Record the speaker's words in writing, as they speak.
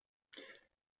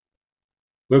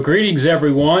Well, greetings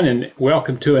everyone, and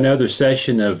welcome to another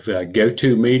session of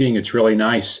Go-To Meeting. It's really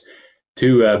nice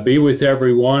to be with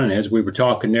everyone. And as we were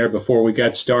talking there before we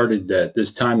got started,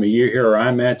 this time of year here where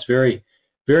I'm at, it's very,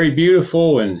 very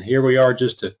beautiful. And here we are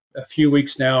just a few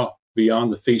weeks now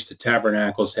beyond the Feast of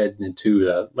Tabernacles, heading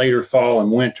into later fall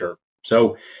and winter.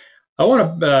 So I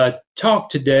want to talk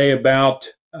today about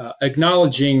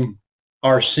acknowledging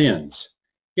our sins.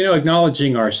 You know,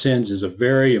 acknowledging our sins is a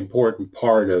very important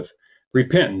part of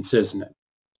repentance, isn't it?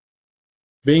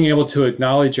 Being able to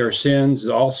acknowledge our sins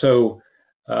also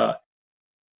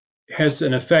has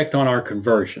an effect on our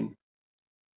conversion.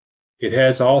 It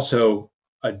has also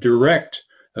a direct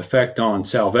effect on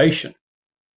salvation,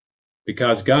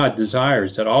 because God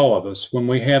desires that all of us, when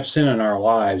we have sin in our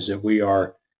lives, that we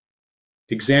are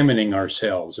examining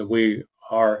ourselves, that we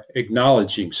are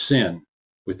acknowledging sin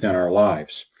within our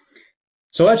lives.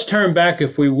 So let's turn back,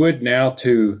 if we would, now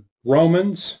to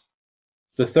Romans,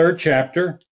 the 3rd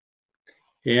chapter.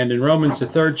 And in Romans, the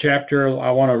 3rd chapter,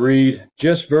 I want to read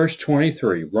just verse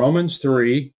 23. Romans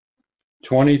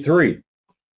 3:23.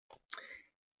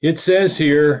 It says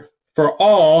here, "For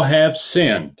all have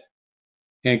sinned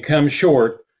and come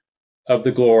short of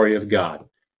the glory of God."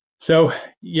 So,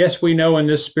 yes, we know in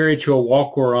this spiritual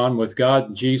walk we're on with God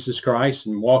and Jesus Christ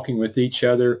and walking with each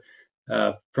other,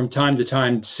 from time to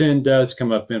time, sin does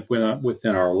come up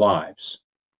within our lives.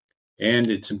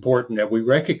 And it's important that we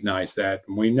recognize that,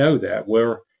 and we know that.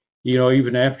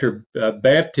 Even after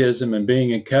baptism and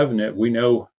being in covenant, we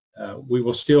know we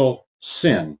will still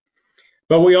sin.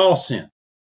 But we all sin.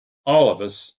 All of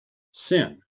us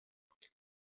sin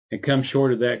and come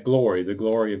short of that glory, the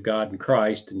glory of God in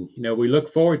Christ. And, we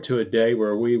look forward to a day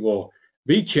where we will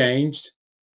be changed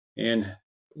and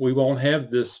we won't have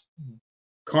this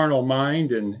carnal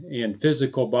mind and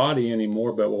physical body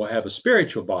anymore, but we'll have a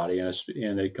spiritual body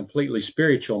and a completely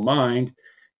spiritual mind.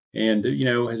 And,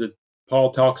 as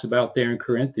Paul talks about there in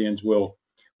Corinthians, we'll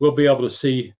be able to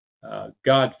see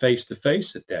God face to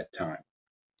face at that time.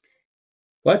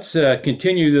 Let's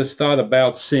continue this thought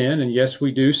about sin. And yes,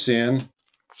 we do sin.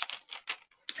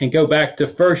 And go back to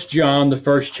 1 John, the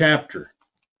 1st chapter.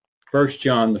 1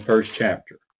 John, the 1st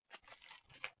chapter.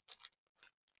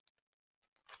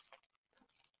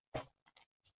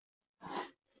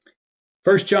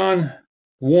 1 John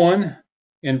 1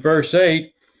 in verse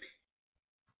 8,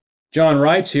 John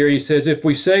writes here, he says, "If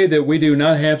we say that we do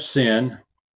not have sin,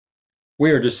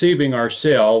 we are deceiving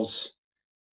ourselves,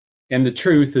 and the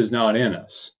truth is not in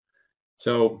us."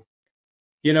 So,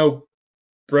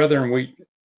 brethren,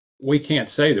 we can't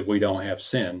say that we don't have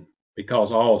sin,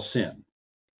 because all sin.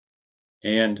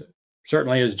 And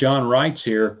certainly, as John writes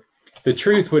here, the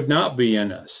truth would not be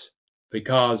in us,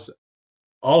 because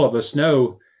all of us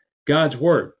know God's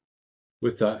word.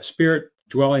 With the Spirit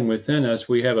dwelling within us,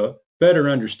 we have a better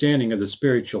understanding of the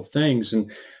spiritual things.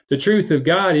 And the truth of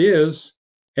God is,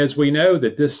 as we know,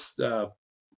 that this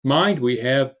mind we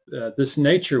have, this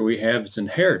nature we have, is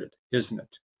inherited, isn't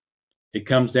it? It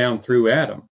comes down through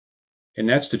Adam. And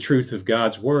that's the truth of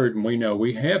God's word. And we know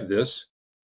we have this,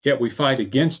 yet we fight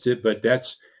against it. But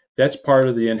that's part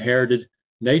of the inherited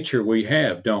nature we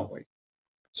have, don't we?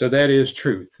 So that is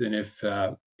truth. And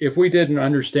if we didn't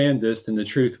understand this, then the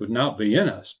truth would not be in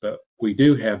us, but we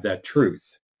do have that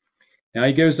truth. Now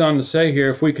he goes on to say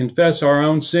here, if we confess our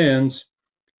own sins,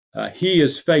 he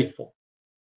is faithful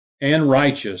and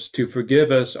righteous to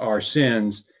forgive us our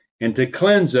sins and to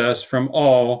cleanse us from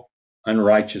all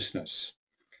unrighteousness.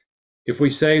 If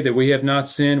we say that we have not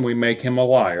sinned, we make him a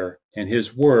liar, and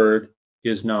his word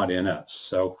is not in us.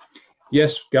 So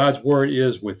yes, God's word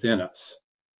is within us.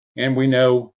 And we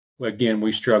know, again,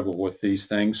 we struggle with these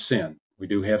things, sin. We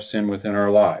do have sin within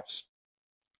our lives.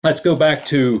 Let's go back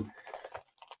to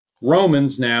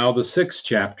Romans now, the 6th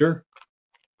chapter.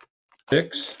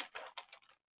 6.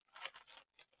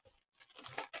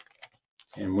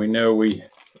 And we know we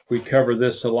cover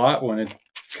this a lot when it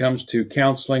comes to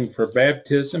counseling for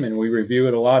baptism, and we review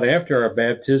it a lot after our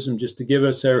baptism, just to give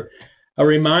us a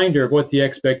reminder of what the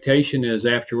expectation is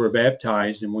after we're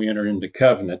baptized and we enter into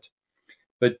covenant.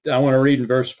 But I want to read in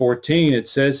verse 14. It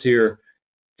says here,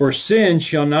 "For sin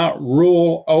shall not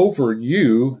rule over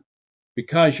you,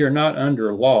 because you're not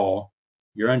under law,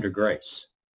 you're under grace."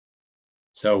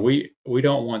 So we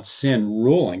don't want sin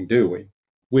ruling, do we?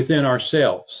 Within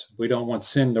ourselves. We don't want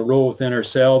sin to rule within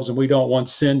ourselves, and we don't want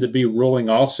sin to be ruling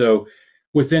also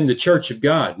within the church of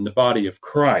God and the body of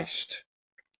Christ.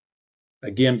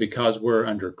 Again, because we're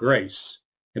under grace.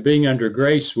 And being under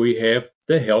grace, we have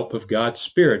the help of God's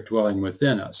Spirit dwelling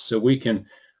within us, so we can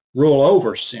rule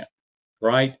over sin,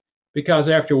 right? Because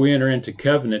after we enter into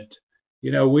covenant,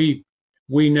 we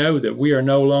we know that we are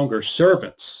no longer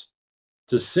servants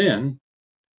to sin,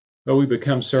 but we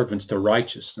become servants to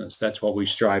righteousness. That's what we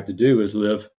strive to do, is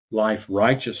live life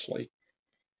righteously.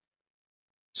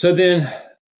 So then,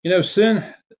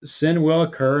 sin will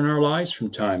occur in our lives from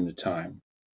time to time.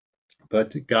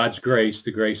 But God's grace,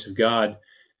 the grace of God,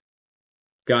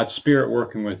 God's Spirit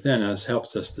working within us,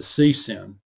 helps us to see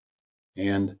sin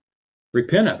and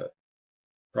repent of it,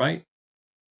 right?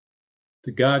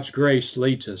 God's grace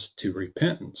leads us to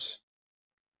repentance.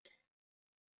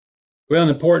 Well, an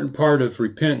important part of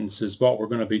repentance is what we're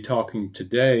going to be talking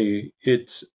today.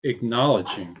 It's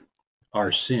acknowledging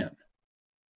our sin.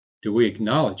 Do we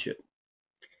acknowledge it?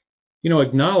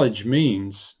 Acknowledge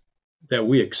means that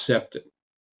we accept it,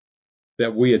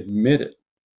 that we admit it.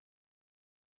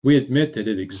 We admit that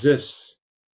it exists.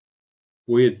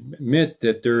 We admit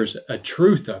that there's a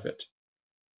truth of it.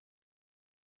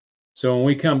 So when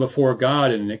we come before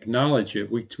God and acknowledge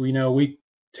it, we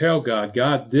tell God,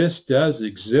 God, this does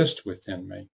exist within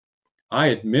me. I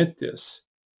admit this.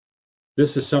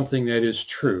 This is something that is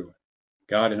true,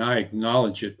 God, and I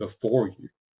acknowledge it before you.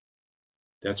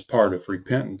 That's part of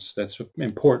repentance. That's an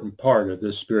important part of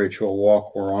this spiritual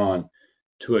walk we're on,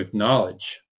 to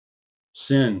acknowledge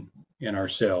sin in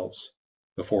ourselves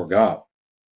before God.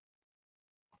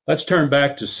 Let's turn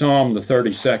back to Psalm, the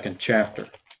 32nd chapter.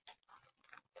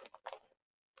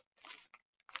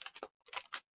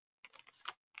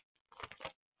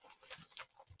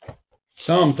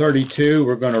 Psalm 32,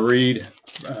 we're going to read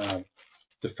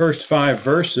the first 5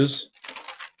 verses.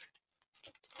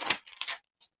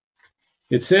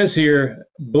 It says here,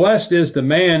 "Blessed is the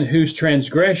man whose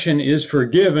transgression is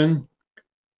forgiven,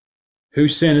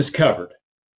 whose sin is covered."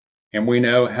 And we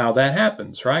know how that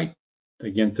happens, right?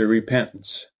 Again, through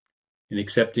repentance and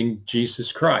accepting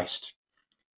Jesus Christ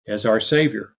as our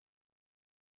Savior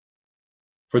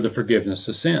for the forgiveness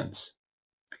of sins.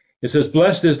 It says,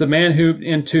 "Blessed is the man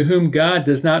into whom God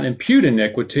does not impute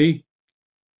iniquity,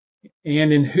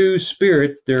 and in whose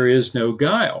spirit there is no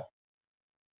guile."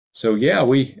 So yeah,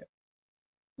 we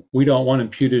don't want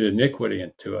imputed iniquity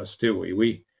into us, do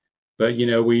we? But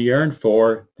we yearn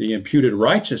for the imputed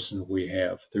righteousness we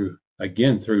have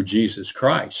through Jesus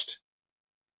Christ.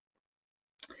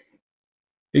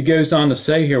 It goes on to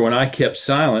say here, "When I kept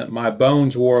silent, my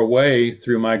bones wore away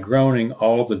through my groaning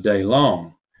all the day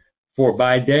long. For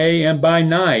by day and by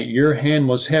night your hand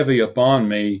was heavy upon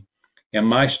me, and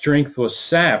my strength was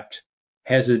sapped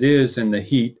as it is in the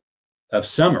heat of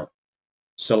summer."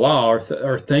 Selah,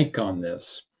 or think on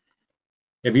this.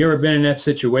 Have you ever been in that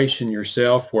situation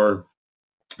yourself where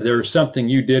there's something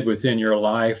you did within your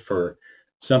life or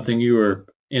something you were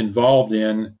involved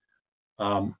in,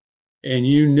 and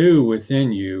you knew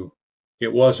within you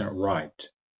it wasn't right?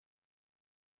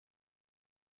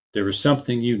 There was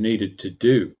something you needed to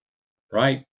do,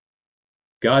 right?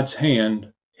 God's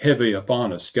hand heavy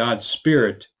upon us, God's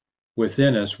Spirit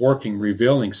within us working,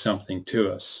 revealing something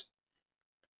to us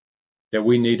that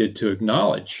we needed to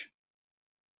acknowledge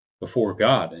before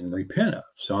God and repent of.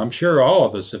 So I'm sure all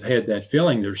of us have had that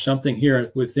feeling. There's something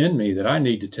here within me that I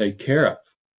need to take care of.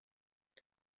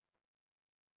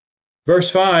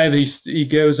 Verse 5, he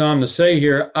goes on to say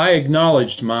here, "I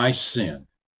acknowledged my sin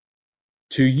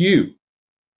to you,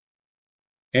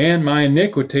 and my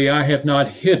iniquity I have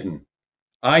not hidden.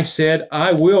 I said,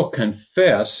 I will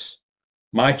confess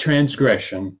my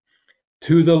transgression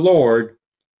to the Lord,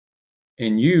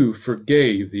 and you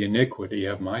forgave the iniquity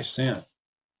of my sin."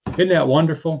 Isn't that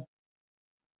wonderful?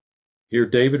 Here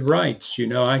David writes,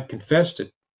 I confessed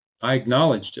it. I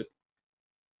acknowledged it.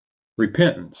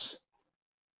 Repentance.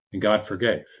 And God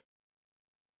forgave.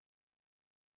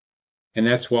 And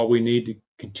that's what we need to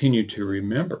continue to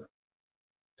remember.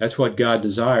 That's what God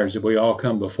desires, that we all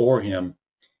come before him.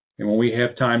 And when we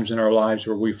have times in our lives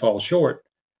where we fall short,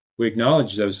 we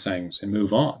acknowledge those things and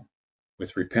move on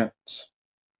with repentance.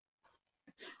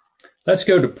 Let's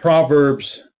go to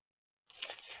Proverbs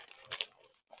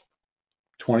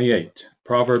 28.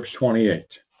 Proverbs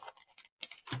 28.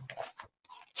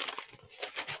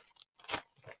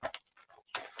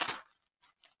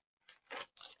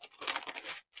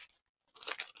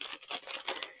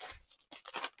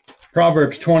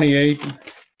 Proverbs 28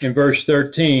 in verse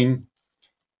 13,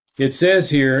 it says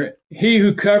here, "He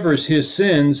who covers his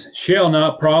sins shall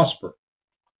not prosper,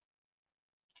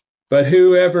 but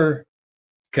whoever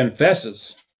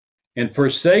confesses and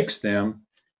forsakes them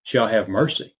shall have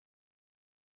mercy."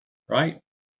 Right?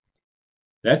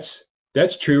 That's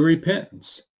true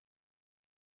repentance.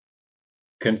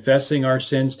 Confessing our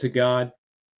sins to God,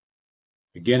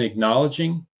 again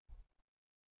acknowledging,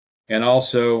 and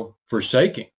also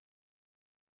forsaking.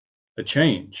 A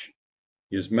change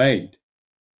is made.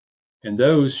 and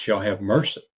those shall have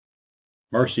mercy.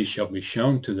 Mercy shall be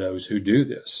shown to those who do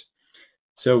this.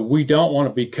 So we don't want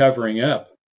to be covering up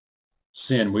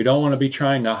sin. We don't want to be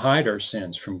trying to hide our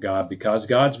sins from God, because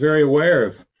God's very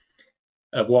aware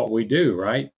of what we do,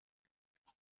 right?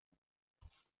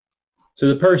 So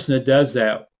the person that does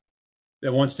that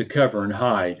wants to cover and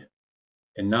hide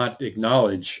and not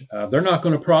acknowledge, they're not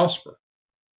going to prosper.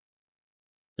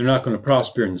 They're not going to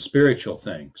prosper in the spiritual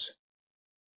things.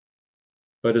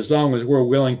 But as long as we're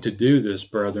willing to do this,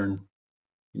 brethren,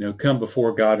 come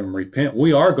before God and repent,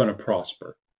 we are going to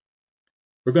prosper.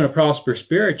 We're going to prosper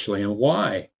spiritually. And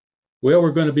why? Well,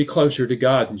 we're going to be closer to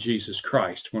God and Jesus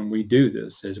Christ when we do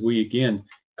this, as we again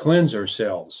cleanse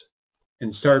ourselves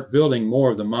and start building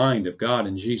more of the mind of God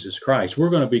and Jesus Christ.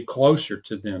 We're going to be closer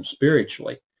to them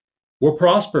spiritually. We'll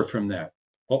prosper from that.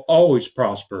 We'll always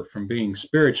prosper from being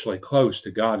spiritually close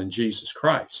to God and Jesus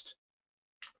Christ.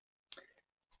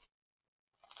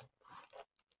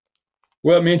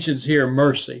 Well, it mentions here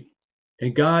mercy,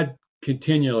 and God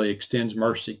continually extends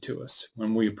mercy to us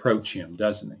when we approach him,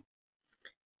 doesn't he?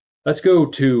 Let's go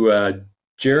to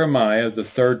Jeremiah, the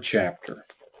 3rd chapter.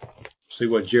 See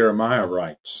what Jeremiah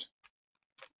writes.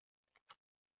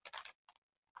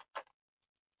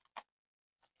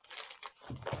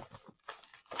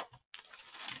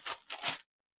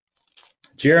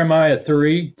 Jeremiah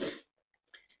 3,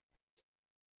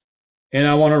 and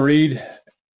I want to read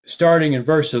starting in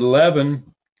verse 11,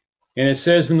 and it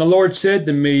says, "And the Lord said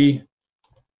to me,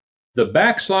 the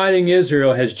backsliding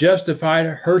Israel has justified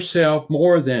herself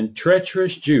more than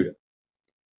treacherous Judah.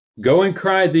 Go and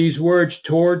cry these words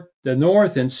toward the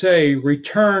north and say,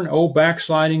 Return, O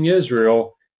backsliding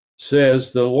Israel,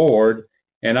 says the Lord,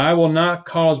 and I will not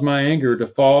cause my anger to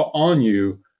fall on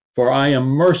you, for I am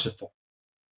merciful,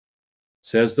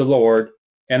 says the Lord,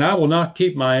 and I will not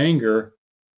keep my anger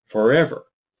forever."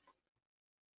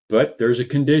 But there's a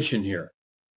condition here.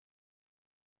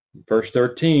 In verse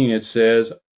 13, it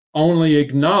says, "Only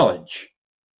acknowledge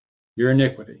your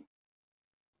iniquity,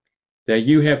 that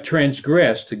you have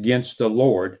transgressed against the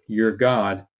Lord your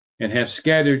God, and have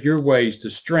scattered your ways to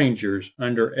strangers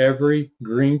under every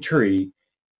green tree,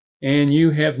 and you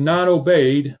have not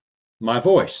obeyed my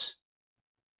voice,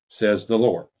 says the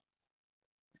Lord."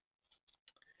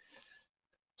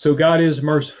 So God is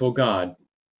merciful God,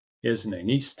 isn't he? And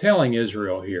he's telling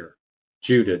Israel here,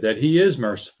 Judah, that he is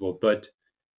merciful, but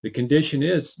the condition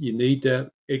is you need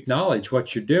to acknowledge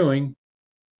what you're doing,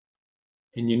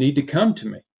 and you need to come to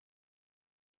me.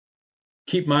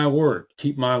 Keep my word,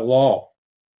 keep my law,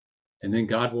 and then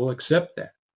God will accept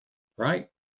that, right?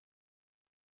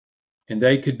 And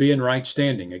they could be in right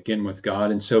standing again with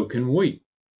God, and so can we.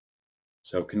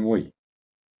 So can we.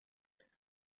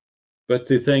 But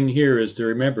the thing here is to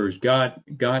remember is God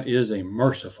is a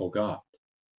merciful God.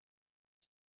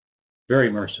 Very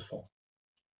merciful.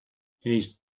 And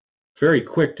he's very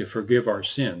quick to forgive our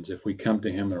sins if we come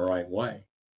to him in the right way.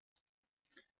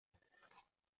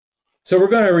 So we're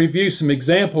going to review some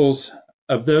examples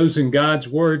of those in God's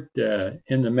word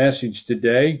in the message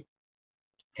today.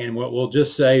 And what we'll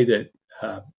just say that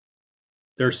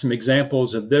there's some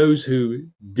examples of those who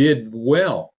did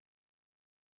well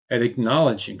at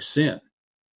acknowledging sin,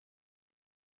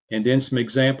 and then some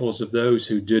examples of those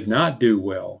who did not do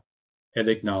well at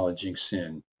acknowledging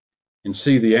sin, and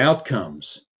see the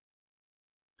outcomes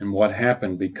and what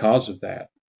happened because of that.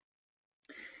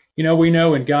 We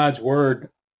know in God's word,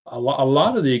 a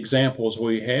lot of the examples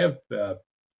we have,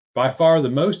 by far the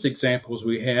most examples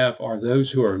we have are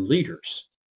those who are leaders,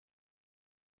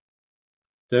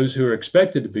 those who are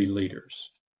expected to be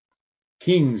leaders,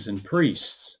 kings and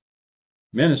priests,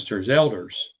 ministers,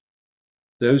 elders,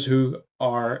 those who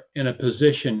are in a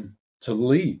position to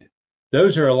lead.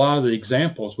 Those are a lot of the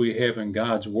examples we have in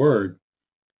God's word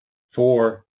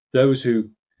for those who,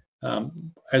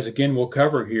 as again we'll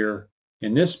cover here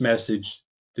in this message,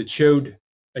 that showed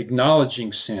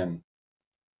acknowledging sin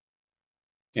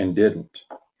and didn't.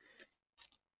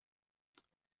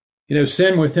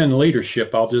 Sin within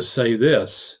leadership, I'll just say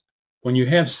this. When you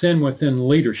have sin within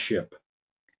leadership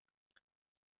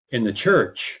in the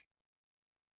church,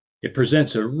 it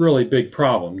presents a really big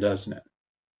problem, doesn't it?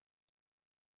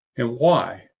 And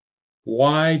why?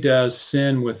 Why does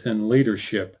sin within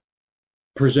leadership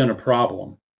present a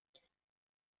problem?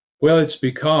 Well, it's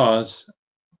because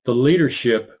the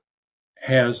leadership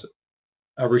has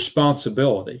a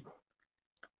responsibility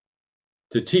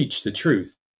to teach the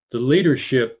truth. The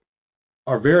leadership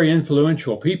are very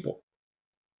influential people.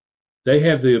 They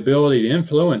have the ability to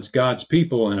influence God's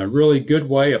people in a really good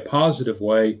way, a positive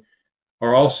way,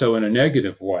 or also in a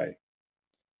negative way.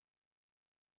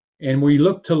 And we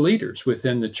look to leaders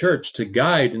within the church to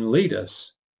guide and lead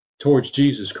us towards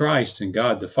Jesus Christ and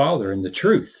God the Father and the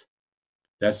truth.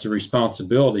 That's the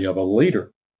responsibility of a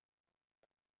leader.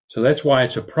 So that's why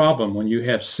it's a problem when you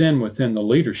have sin within the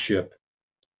leadership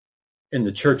in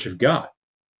the church of God,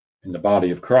 in the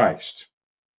body of Christ.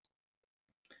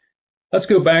 Let's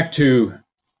go back to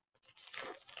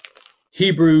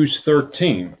Hebrews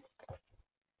 13.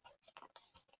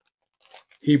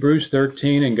 Hebrews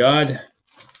 13, and God,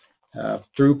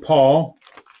 through Paul,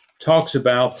 talks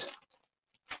about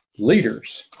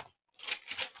leaders.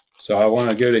 So I want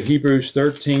to go to Hebrews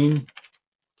 13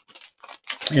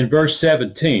 in verse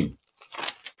 17.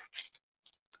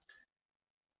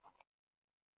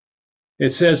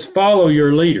 It says, follow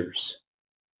your leaders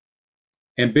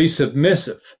and be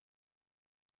submissive,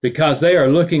 because they are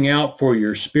looking out for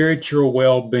your spiritual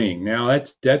well-being. Now,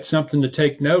 that's something to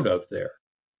take note of there.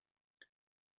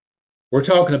 We're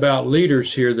talking about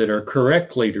leaders here that are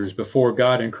correct leaders before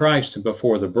God and Christ and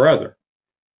before the brother.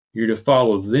 You're to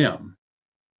follow them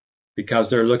because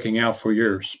they're looking out for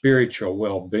your spiritual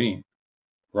well-being,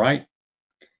 right?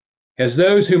 As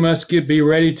those who must be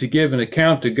ready to give an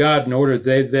account to God in order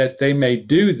that they may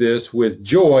do this with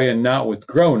joy and not with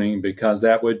groaning, because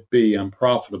that would be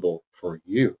unprofitable for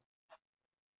you.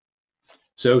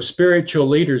 So spiritual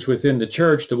leaders within the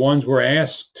church, the ones we're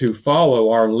asked to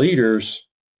follow, are leaders.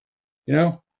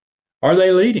 Are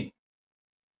they leading?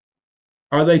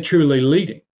 Are they truly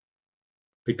leading?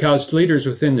 Because leaders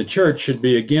within the church should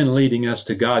be, again, leading us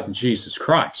to God and Jesus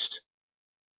Christ.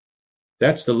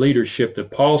 That's the leadership that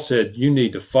Paul said you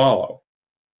need to follow,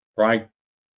 right?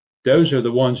 Those are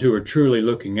the ones who are truly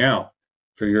looking out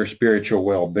for your spiritual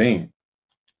well-being.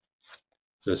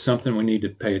 So it's something we need to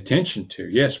pay attention to.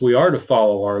 Yes, we are to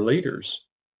follow our leaders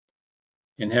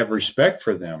and have respect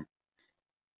for them,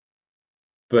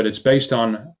 but it's based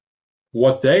on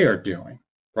what they are doing,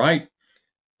 right?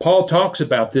 Paul talks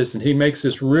about this, and he makes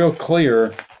this real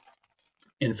clear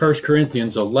in 1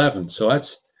 Corinthians 11. So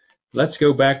let's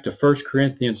go back to 1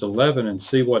 Corinthians 11 and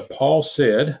see what Paul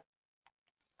said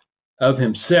of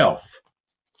himself,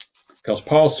 because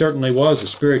Paul certainly was a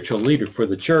spiritual leader for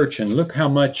the church, and look how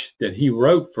much that he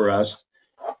wrote for us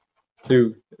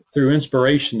through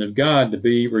inspiration of God to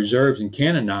be reserved and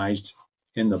canonized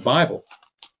in the Bible.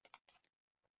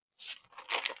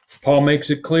 Paul makes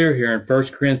it clear here in 1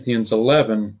 Corinthians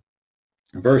 11,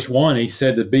 verse 1, he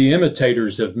said to be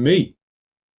imitators of me,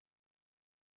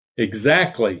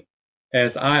 exactly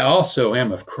as I also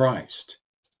am of Christ.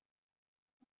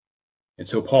 And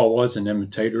so Paul was an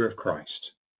imitator of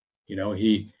Christ.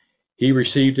 He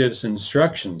received his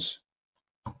instructions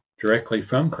directly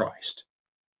from Christ.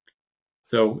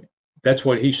 So that's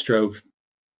what he strove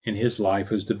in his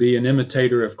life, was to be an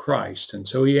imitator of Christ. And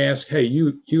so he asked, hey,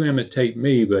 you imitate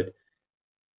me, but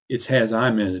it's as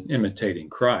I'm imitating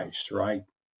Christ, right?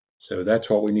 So that's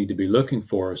what we need to be looking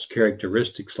for, is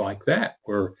characteristics like that,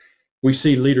 where we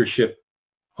see leadership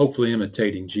hopefully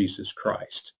imitating Jesus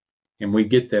Christ. And we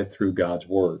get that through God's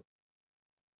word.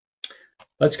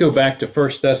 Let's go back to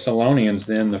 1 Thessalonians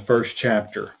then, the first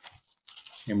chapter.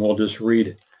 And we'll just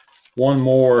read one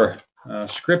more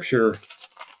scripture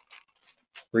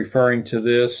referring to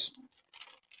this.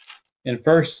 In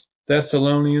 1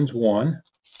 Thessalonians 1,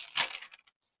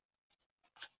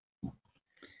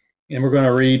 and we're going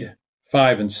to read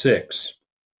 5 and 6.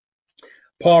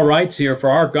 Paul writes here, for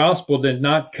our gospel did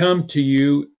not come to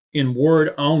you in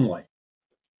word only,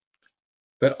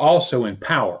 but also in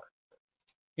power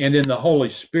and in the Holy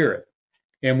Spirit,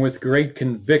 and with great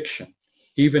conviction,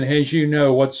 even as you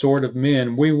know what sort of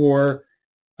men we were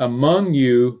among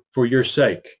you for your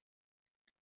sake.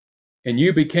 And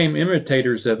you became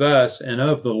imitators of us and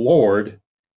of the Lord,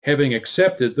 having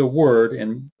accepted the word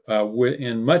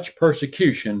in much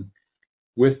persecution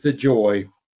with the joy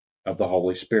of the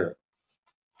Holy Spirit.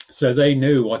 So they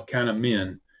knew what kind of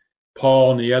men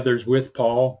Paul and the others with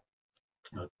Paul,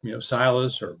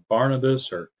 Silas or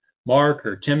Barnabas or Mark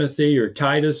or Timothy or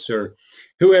Titus or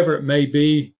whoever it may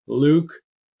be, Luke,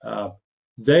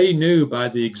 they knew by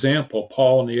the example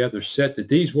Paul and the others set that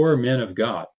these were men of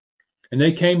God. And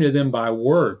they came to them by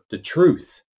word, the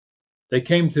truth. They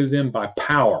came to them by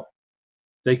power.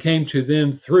 They came to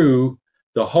them through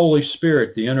the Holy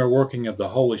Spirit, the inner working of the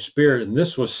Holy Spirit. And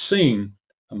this was seen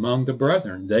among the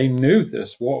brethren. They knew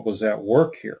this, what was at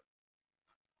work here.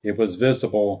 It was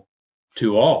visible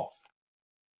to all.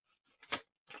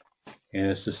 And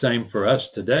it's the same for us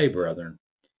today, brethren.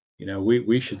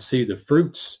 We should see the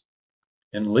fruits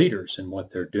in leaders and what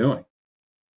they're doing.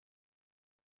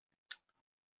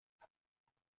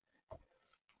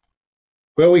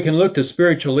 Well, we can look to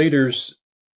spiritual leaders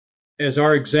as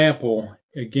our example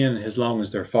again, as long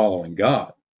as they're following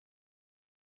God.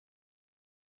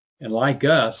 And like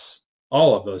us,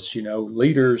 all of us,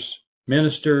 leaders,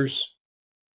 ministers,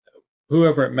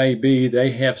 whoever it may be,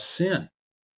 they have sin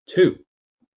too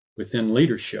within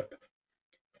leadership.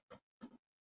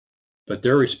 But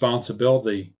their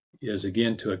responsibility is,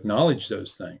 again, to acknowledge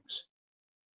those things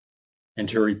and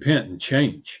to repent and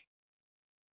change.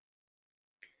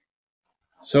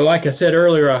 So like I said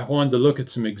earlier, I wanted to look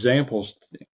at some examples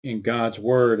in God's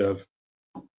Word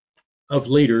of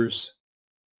leaders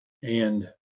and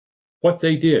what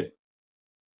they did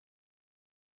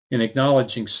in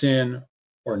acknowledging sin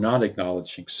or not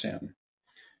acknowledging sin.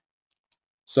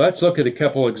 So let's look at a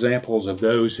couple examples of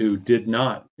those who did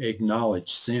not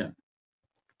acknowledge sin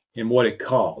and what it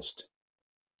caused.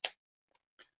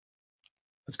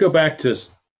 Let's go back to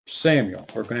Samuel.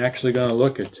 We're actually going to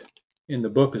look at in the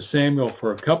book of Samuel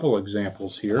for a couple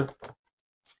examples here.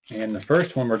 And the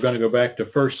first one, we're going to go back to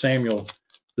 1 Samuel,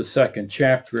 the 2nd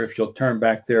chapter, if you'll turn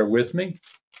back there with me.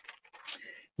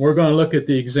 We're going to look at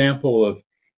the example of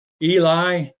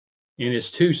Eli and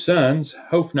his two sons,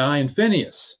 Hophni and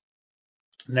Phinehas.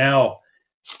 Now,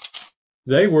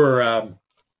 they were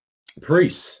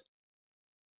priests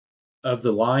of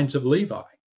the lines of Levi,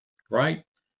 right?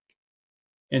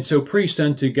 And so priests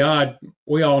unto God,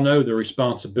 we all know the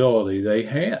responsibility they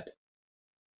had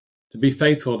to be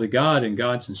faithful to God and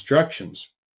God's instructions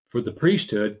for the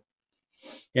priesthood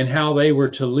and how they were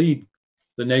to lead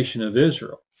the nation of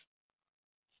Israel.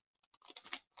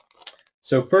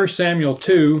 So 1 Samuel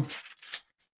 2,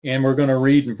 and we're going to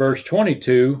read in verse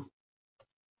 22,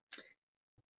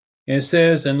 and it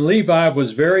says, "And Levi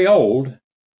was very old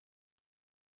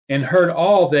and heard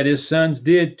all that his sons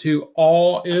did to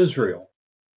all Israel,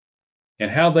 and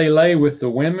how they lay with the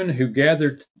women who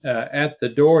gathered at the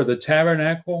door of the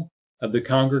tabernacle of the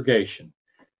congregation."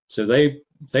 So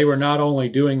they were not only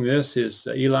doing this as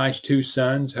Eli's two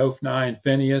sons, Hophni and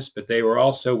Phinehas, but they were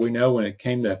also, we know, when it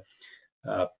came to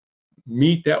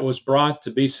meat that was brought to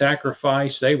be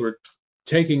sacrificed, they were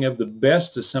taking of the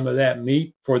best of some of that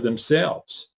meat for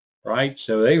themselves, right?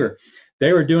 So they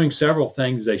were doing several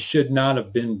things they should not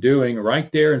have been doing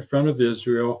right there in front of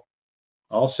Israel,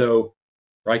 also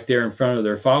right there in front of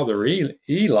their father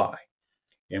Eli.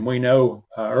 And we know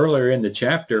earlier in the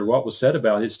chapter what was said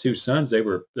about his two sons. They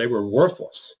were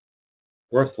worthless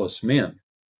men.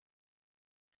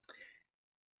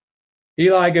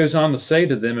 Eli goes on to say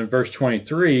to them in verse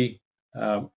 23,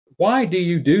 "Why do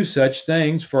you do such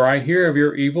things? For I hear of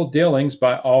your evil dealings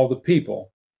by all the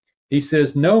people." He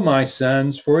says, "No, my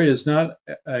sons, for it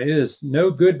is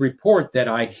no good report that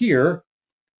I hear.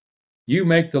 You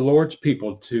make the Lord's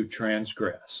people to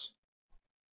transgress."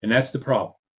 And that's the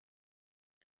problem.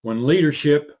 When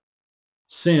leadership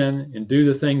sin and do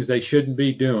the things they shouldn't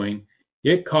be doing,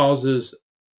 it causes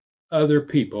other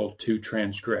people to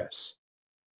transgress.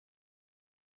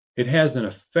 It has an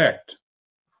effect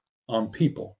on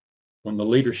people when the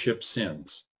leadership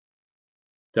sins,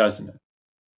 doesn't it?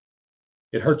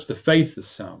 It hurts the faith of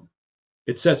some.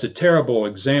 It sets a terrible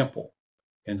example,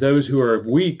 and those who are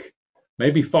weak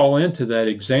maybe fall into that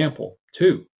example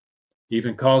too.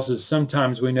 Even causes,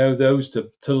 sometimes we know, those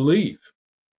to leave,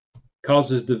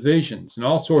 causes divisions and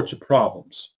all sorts of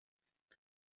problems.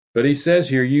 But he says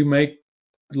here, you make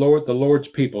the Lord's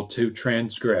people to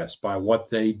transgress by what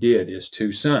they did, his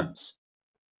two sons.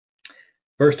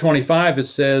 Verse 25, it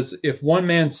says, "If one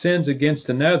man sins against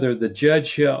another, the judge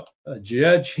shall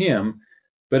judge him.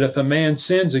 But if a man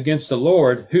sins against the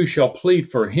Lord, who shall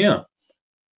plead for him?"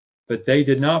 But they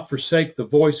did not forsake the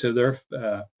voice of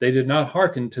they did not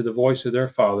hearken to the voice of their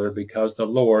father, because the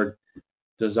Lord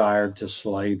desired to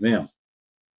slay them.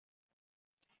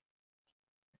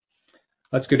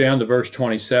 Let's go down to verse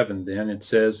 27 then. It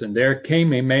says, "And there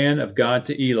came a man of God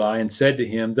to Eli and said to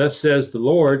him, Thus says the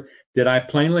Lord, did I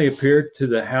plainly appear to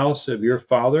the house of your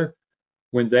father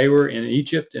when they were in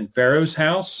Egypt in Pharaoh's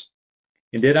house?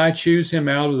 And did I choose him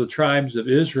out of the tribes of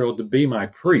Israel to be my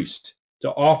priest,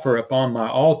 to offer upon my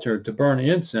altar, to burn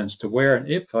incense, to wear an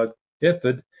ephod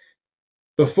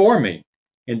before me?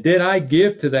 And did I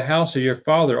give to the house of your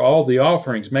father all the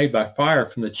offerings made by fire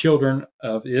from the children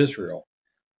of Israel?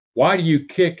 Why do you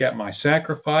kick at my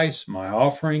sacrifice, my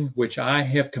offering, which I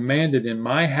have commanded in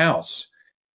my house?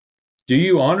 Do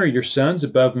you honor your sons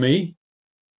above me?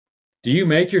 Do you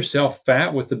make yourself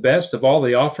fat with the best of all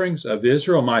the offerings of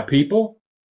Israel, my people?"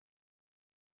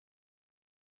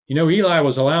 You know, Eli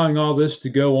was allowing all this to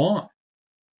go on,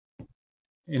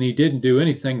 and he didn't do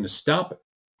anything to stop it.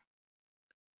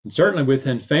 And certainly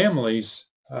within families,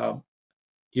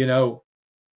 you know,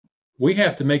 we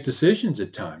have to make decisions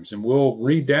at times, and we'll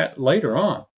read that later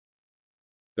on.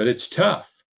 But it's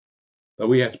tough. But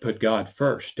we have to put God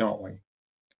first, don't we?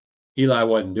 Eli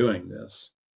wasn't doing this.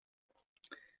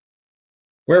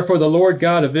 Wherefore the Lord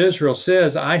God of Israel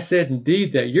says, I said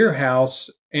indeed that your house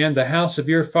and the house of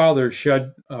your father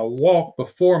should walk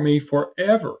before me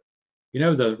forever. You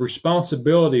know, the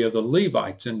responsibility of the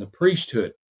Levites in the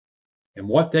priesthood and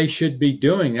what they should be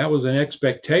doing, that was an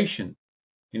expectation.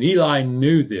 And Eli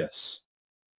knew this.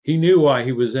 He knew why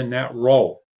he was in that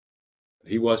role.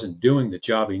 He wasn't doing the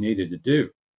job he needed to do.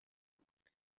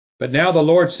 But now the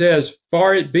Lord says,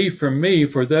 far it be from me,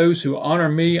 for those who honor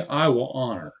me, I will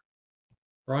honor.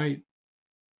 Right?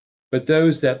 But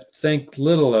those that think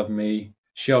little of me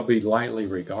shall be lightly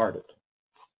regarded.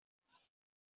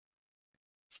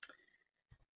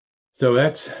 So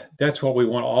that's what we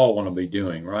all want to be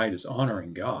doing, right? Is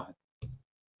honoring God.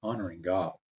 Honoring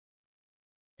God.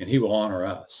 And he will honor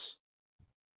us.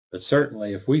 But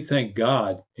certainly if we think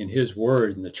God in his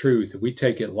word and the truth, if we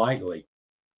take it lightly,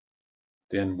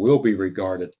 then we'll be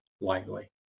regarded lightly.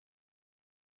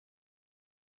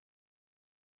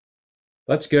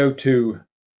 Let's go to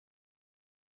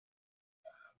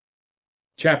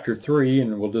chapter 3,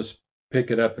 and we'll just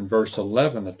pick it up in verse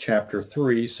 11 of chapter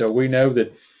 3. So we know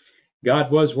that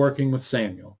God was working with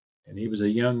Samuel, and he was a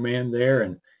young man there.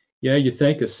 And you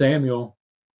think of Samuel,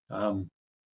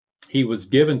 he was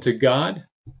given to God,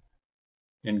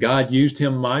 and God used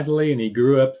him mightily, and he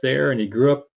grew up there, and he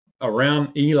grew up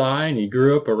around Eli, and he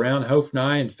grew up around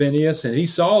Hophni and Phinehas, and he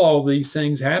saw all these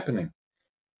things happening.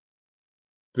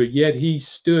 But yet he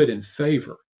stood in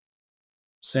favor.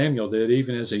 Samuel did,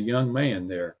 even as a young man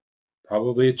there,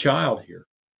 probably a child here.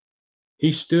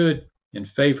 He stood in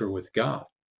favor with God,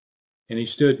 and he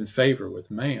stood in favor with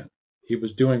man. He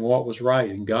was doing what was right,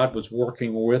 and God was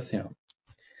working with him.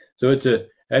 So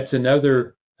that's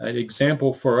another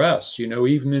example for us.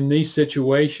 Even in these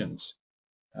situations,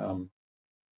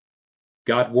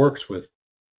 God works with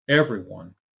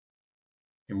everyone,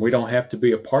 and we don't have to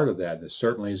be a part of that, as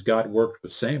certainly as God worked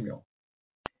with Samuel.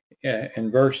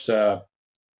 In verse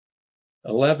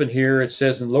 11 here, it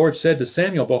says, and the Lord said to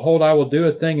Samuel, behold, I will do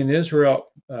a thing in Israel,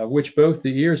 which both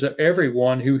the ears of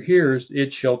everyone who hears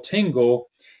it shall tingle.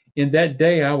 In that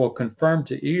day I will confirm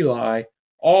to Eli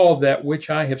all that which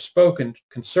I have spoken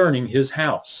concerning his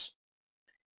house.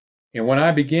 And when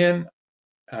I begin,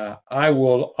 I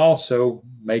will also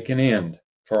make an end.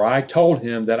 For I told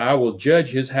him that I will judge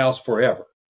his house forever.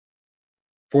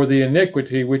 For the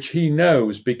iniquity which he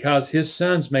knows, because his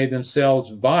sons made themselves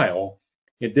vile,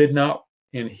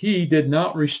 and he did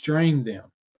not restrain them.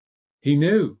 He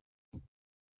knew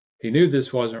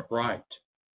this wasn't right.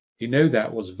 He knew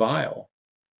that was vile.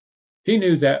 He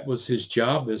knew that was his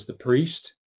job as the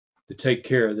priest, to take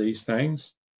care of these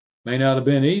things. May not have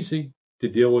been easy to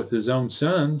deal with his own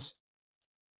sons,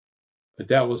 but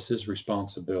that was his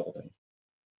responsibility.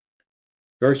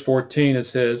 Verse 14, it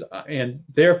says, and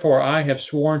therefore I have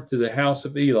sworn to the house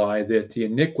of Eli that the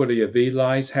iniquity of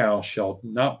Eli's house shall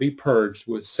not be purged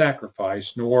with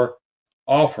sacrifice nor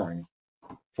offering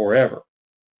forever.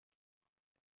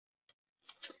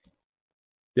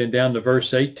 Then down to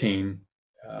verse 18,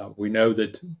 we know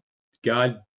that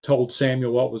God told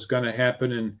Samuel what was going to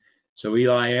happen, and so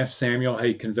Eli asked Samuel,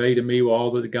 hey, convey to me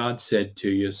all that God said to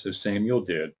you. So Samuel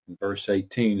did. In verse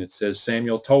 18, it says,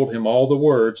 Samuel told him all the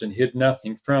words and hid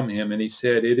nothing from him, and he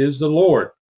said, it is the Lord.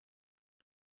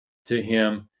 To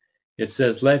him, it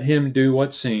says, let him do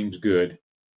what seems good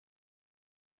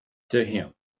to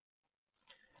him.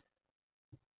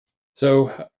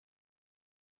 So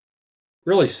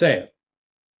really sad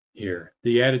here,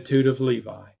 the attitude of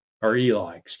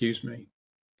Eli, excuse me.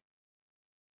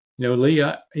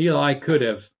 Eli could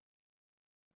have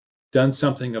done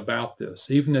something about this,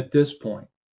 even at this point.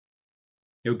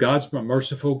 God's a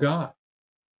merciful God.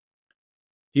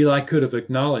 Eli could have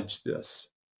acknowledged this,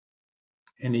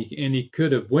 and he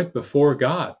could have went before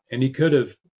God, and he could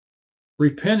have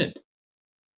repented,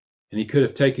 and he could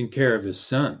have taken care of his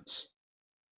sons.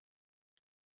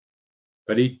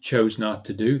 But he chose not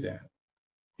to do that.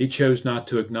 He chose not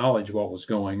to acknowledge what was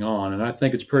going on. And I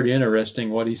think it's pretty interesting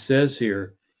what he says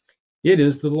here. It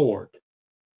is the Lord.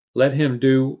 Let him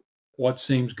do what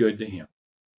seems good to him.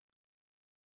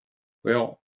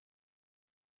 Well,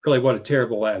 really, what a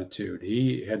terrible attitude.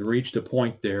 He had reached a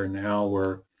point there now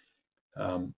where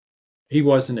he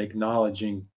wasn't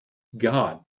acknowledging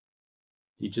God.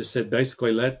 He just said,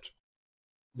 basically,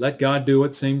 let God do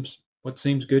what seems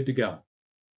good to God.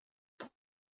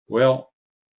 Well,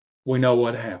 we know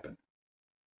what happened.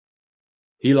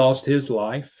 He lost his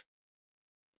life,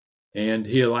 and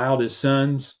he allowed his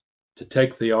sons to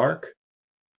take the ark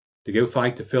to go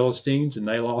fight the Philistines, and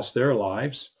they lost their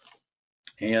lives.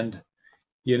 And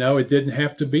It didn't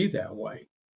have to be that way.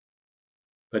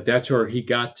 But that's where he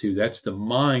got to. That's the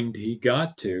mind he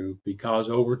got to, because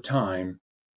over time,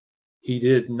 he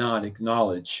did not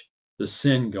acknowledge the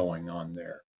sin going on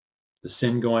there. The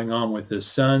sin going on with his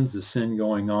sons, the sin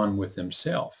going on with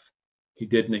himself. He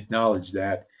didn't acknowledge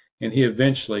that, and he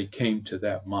eventually came to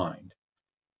that mind.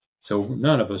 So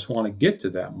none of us want to get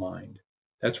to that mind.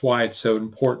 That's why it's so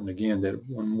important, again, that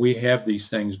when we have these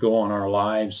things go on our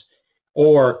lives,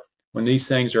 or when these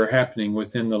things are happening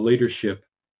within the leadership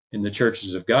in the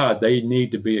churches of God, they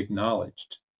need to be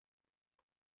acknowledged.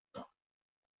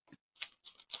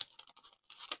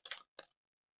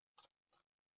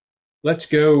 Let's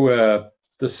go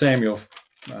to Samuel,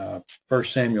 1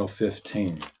 Samuel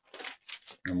 15,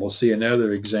 and we'll see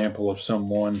another example of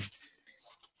someone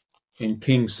in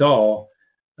King Saul,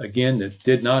 again, that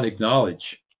did not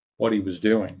acknowledge what he was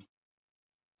doing.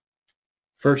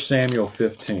 1 Samuel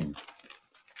 15.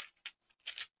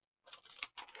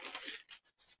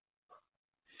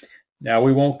 Now,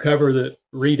 we won't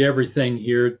read everything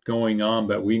here going on,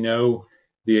 but we know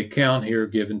the account here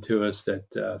given to us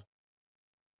that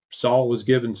Saul was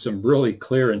given some really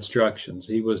clear instructions.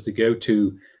 He was to go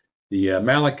to the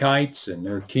Amalekites and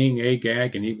their king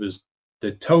Agag, and he was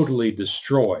to totally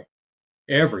destroy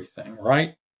everything,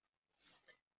 right?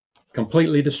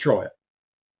 Completely destroy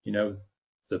it.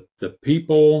 The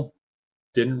people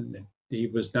he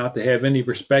was not to have any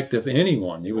respect of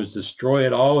anyone. He was destroy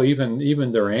it all,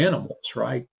 even their animals,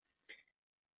 right?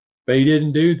 But he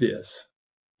didn't do this.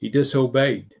 He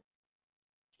disobeyed.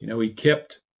 He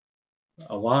kept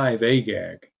alive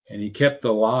Agag, and he kept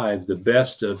alive the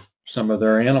best of some of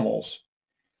their animals.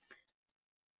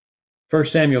 1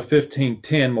 Samuel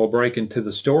 15:10, we'll break into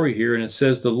the story here, and it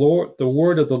says, the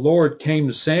word of the Lord came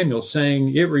to Samuel,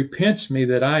 saying, it repents me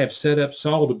that I have set up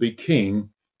Saul to be king,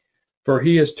 for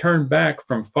he has turned back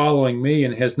from following me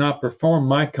and has not performed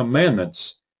my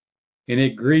commandments. And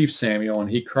it grieved Samuel, and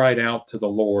he cried out to the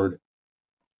Lord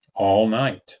all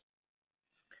night.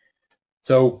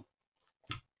 So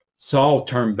Saul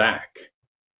turned back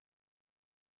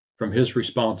from his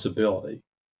responsibility.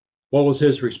 What was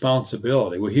his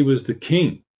responsibility? Well, he was the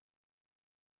king.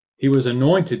 He was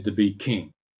anointed to be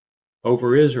king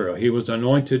over Israel. He was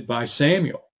anointed by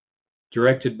Samuel,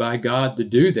 directed by God to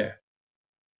do that.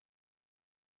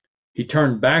 He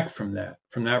turned back from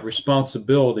that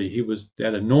responsibility.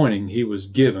 That anointing he was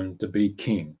given to be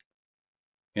king.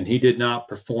 And he did not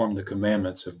perform the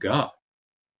commandments of God.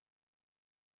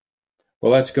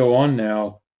 Well, let's go on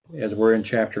now, as we're in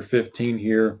chapter 15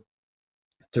 here,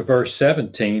 to verse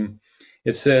 17.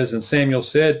 It says, and Samuel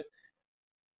said,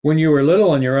 when you were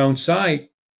little in your own sight,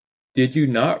 did you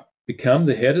not become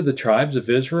the head of the tribes of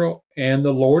Israel? And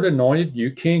the Lord anointed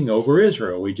you king over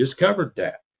Israel. We just covered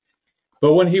that.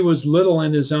 But when he was little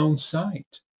in his own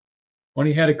sight, when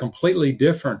he had a completely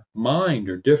different mind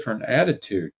or different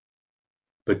attitude,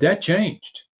 but that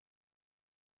changed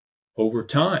over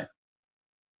time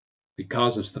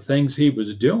because of the things he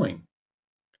was doing.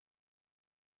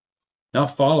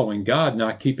 Not following God,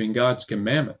 not keeping God's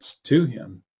commandments to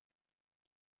him.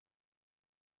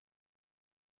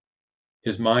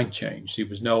 His mind changed. He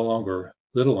was no longer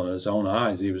little in his own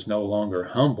eyes. He was no longer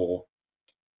humble.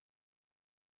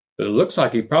 But it looks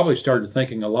like he probably started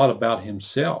thinking a lot about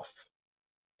himself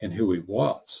and who he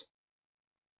was.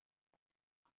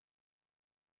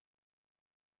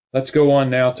 Let's go on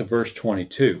now to verse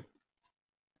 22.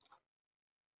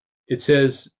 It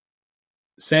says,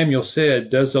 Samuel said,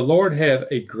 does the Lord have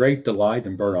a great delight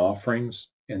in burnt offerings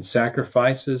and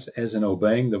sacrifices as in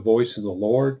obeying the voice of the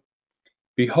Lord?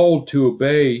 Behold, to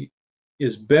obey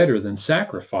is better than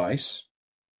sacrifice,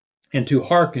 and to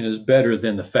hearken is better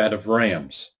than the fat of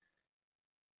rams.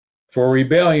 For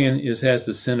rebellion is as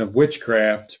the sin of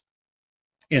witchcraft,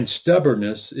 and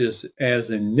stubbornness is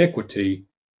as iniquity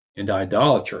and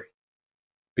idolatry.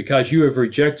 Because you have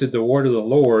rejected the word of the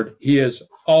Lord, he has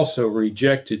also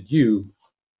rejected you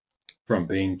from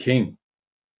being king.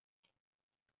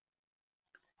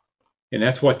 And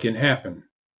that's what can happen.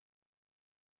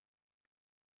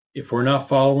 If we're not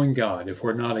following God, if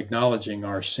we're not acknowledging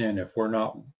our sin, if we're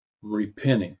not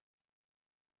repenting,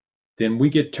 then we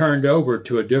get turned over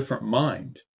to a different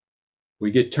mind.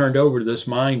 We get turned over to this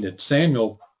mind that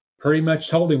Samuel pretty much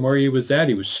told him where he was at.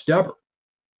 He was stubborn.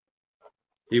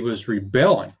 He was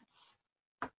rebelling.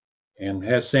 And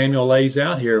as Samuel lays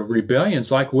out here,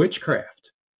 rebellion's like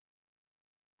witchcraft.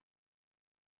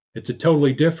 It's a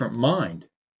totally different mind.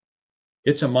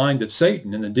 It's a mind that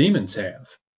Satan and the demons have.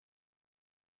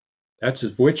 That's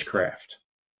his witchcraft.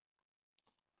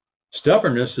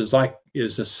 Stubbornness is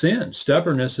a sin.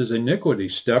 Stubbornness is iniquity.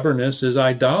 Stubbornness is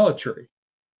idolatry.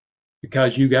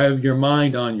 because you have your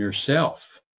mind on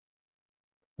yourself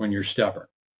when you're stubborn.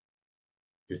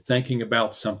 You're thinking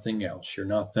about something else. You're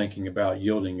not thinking about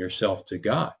yielding yourself to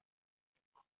God.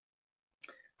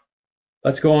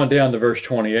 Let's go on down to verse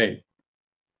 28.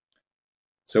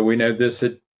 So we know this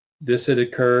had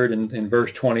occurred. In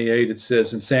verse 28, it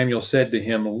says, and Samuel said to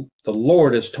him, the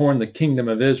Lord has torn the kingdom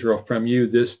of Israel from you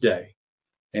this day,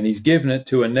 and he's given it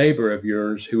to a neighbor of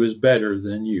yours who is better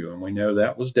than you. And we know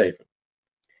that was David.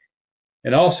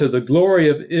 And also the glory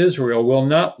of Israel will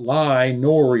not lie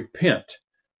nor repent,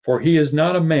 for he is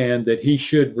not a man that he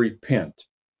should repent.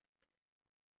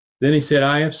 Then he said,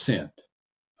 I have sinned.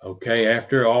 Okay,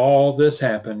 after all this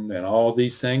happened and all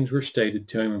these things were stated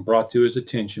to him and brought to his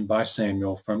attention by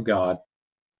Samuel from God,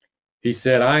 he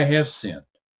said, I have sinned.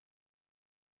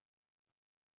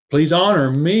 Please honor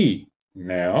me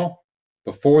now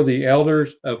before the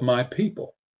elders of my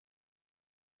people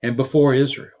and before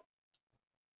Israel,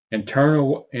 and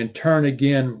turn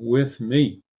again with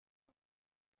me,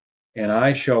 and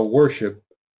I shall worship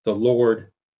the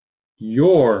Lord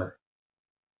your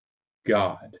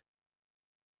God.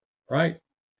 Right?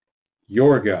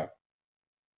 Your God.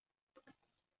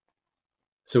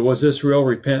 So was this real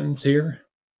repentance here?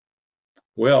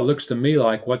 Well, it looks to me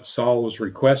like what Saul was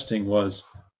requesting was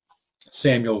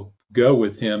Samuel go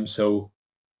with him so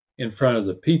in front of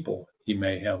the people he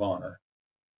may have honor.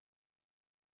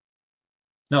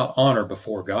 Not honor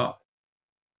before God.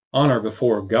 Honor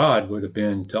before God would have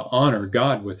been to honor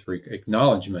God with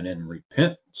acknowledgement and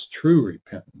repentance, true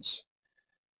repentance.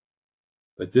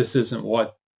 But this isn't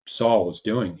what Saul was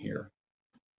doing here.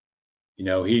 You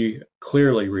know, he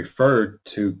clearly referred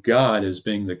to God as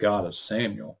being the God of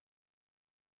Samuel.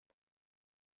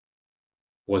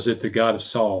 Was it the God of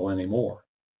Saul anymore?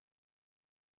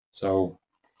 So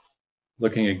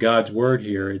looking at God's word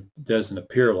here, it doesn't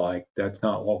appear like that's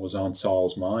not what was on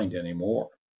Saul's mind anymore.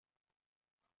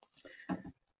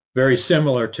 Very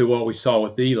similar to what we saw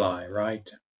with Eli, right?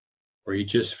 Where he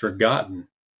just forgotten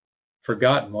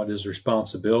what his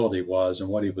responsibility was and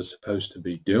what he was supposed to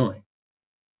be doing.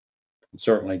 And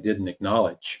certainly didn't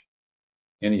acknowledge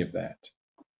any of that.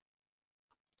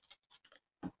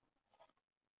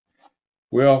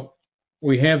 Well,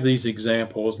 we have these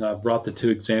examples, and I've brought the two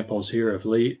examples here of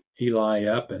Eli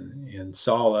up and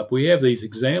Saul up. We have these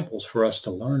examples for us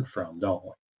to learn from, don't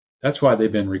we? That's why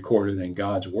they've been recorded in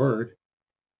God's word.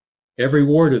 Every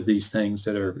word of these things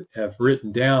that have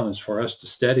written down is for us to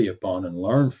study upon and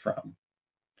learn from.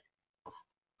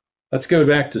 Let's go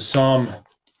back to Psalm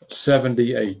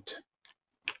 78.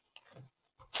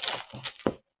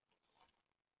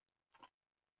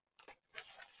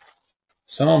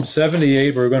 Psalm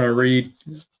 78, we're going to read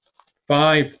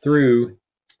 5 through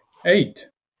 8.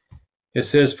 It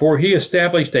says, for he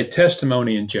established a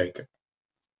testimony in Jacob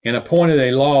and appointed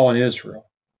a law in Israel,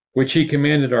 which he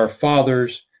commanded our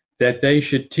fathers, that they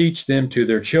should teach them to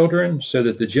their children, so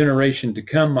that the generation to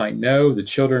come might know, the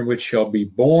children which shall be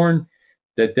born,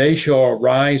 that they shall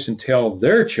arise and tell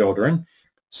their children,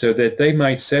 so that they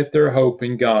might set their hope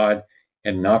in God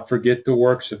and not forget the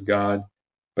works of God,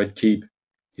 but keep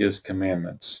his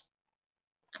commandments.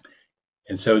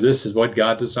 And so this is what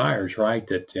God desires, right?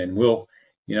 And we'll,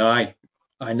 I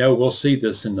know we'll see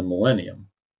this in the millennium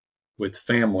with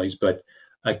families, but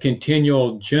a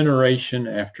continual generation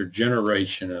after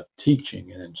generation of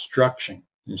teaching and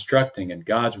instructing in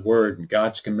God's word and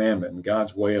God's commandment and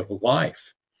God's way of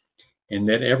life. And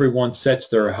that everyone sets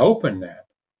their hope in that.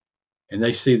 And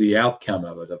they see the outcome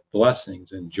of it, of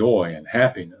blessings and joy and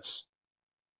happiness.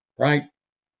 Right?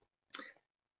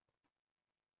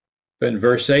 But in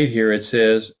verse 8 here it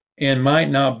says, and might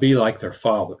not be like their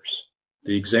fathers.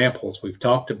 The examples we've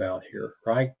talked about here,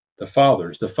 right? The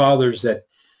fathers that,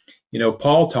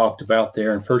 Paul talked about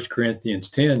there in 1 Corinthians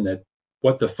 10, that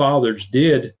what the fathers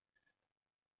did,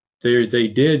 they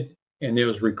did, and it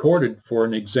was recorded for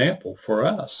an example for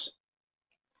us.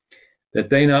 That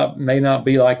they may not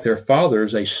be like their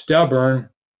fathers, a stubborn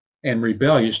and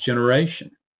rebellious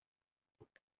generation.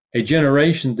 A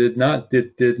generation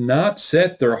that did not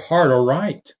set their heart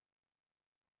aright,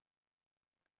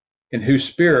 and whose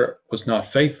spirit was not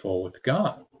faithful with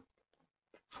God.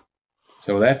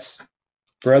 So that's,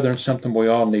 brethren, something we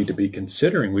all need to be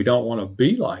considering. We don't want to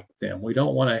be like them. We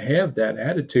don't want to have that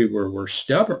attitude where we're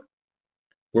stubborn,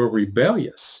 we're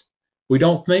rebellious. We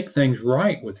don't make things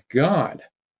right with God,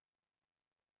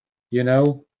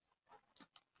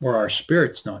 where our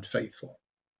spirit's not faithful.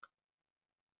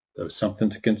 So something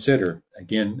to consider.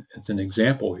 Again, it's an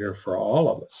example here for all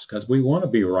of us, because we want to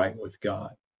be right with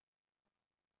God.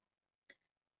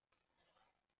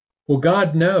 Well,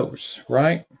 God knows,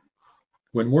 right?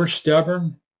 When we're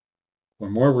stubborn,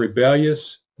 when we're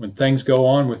rebellious, when things go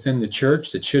on within the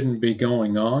church that shouldn't be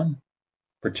going on,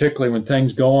 particularly when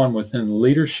things go on within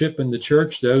leadership in the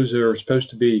church, those that are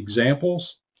supposed to be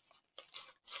examples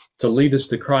to lead us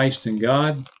to Christ and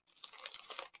God,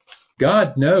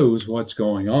 God knows what's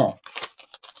going on.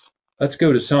 Let's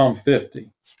go to Psalm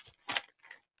 50.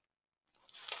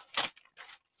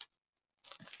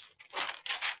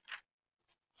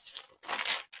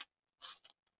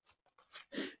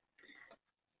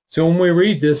 So when we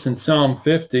read this in Psalm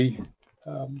 50,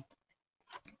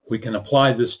 we can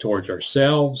apply this towards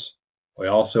ourselves. We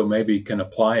also maybe can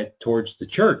apply it towards the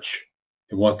church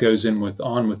and what goes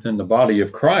on within the body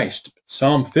of Christ.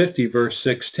 Psalm 50, verse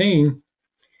 16,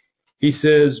 he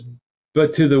says,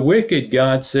 "But to the wicked,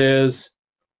 God says,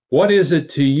 what is it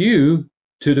to you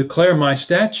to declare my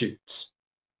statutes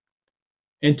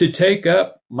and to take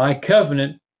up my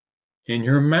covenant in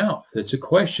your mouth?" It's a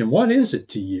question. What is it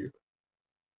to you?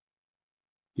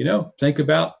 You know, think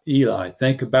about Eli.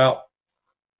 Think about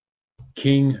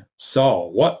King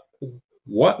Saul. What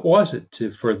was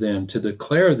it for them to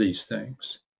declare these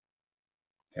things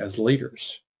as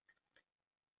leaders?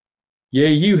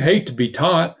 Yea, you hate to be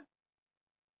taught.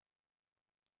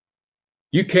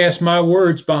 You cast my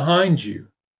words behind you.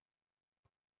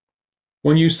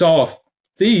 When you saw a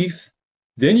thief,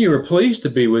 then you were pleased to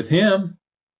be with him,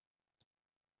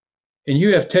 and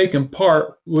you have taken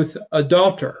part with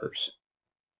adulterers.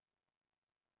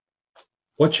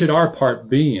 What should our part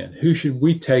be in? Who should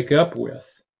we take up with?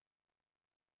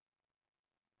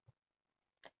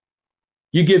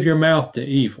 You give your mouth to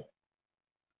evil,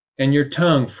 and your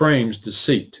tongue frames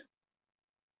deceit.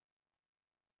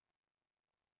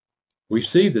 We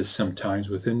see this sometimes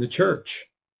within the church,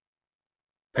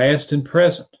 past and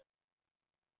present.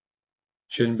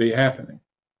 Shouldn't be happening.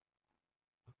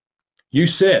 You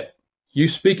sit, you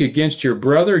speak against your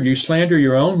brother, you slander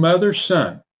your own mother's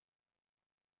son.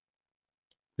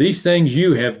 These things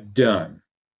you have done,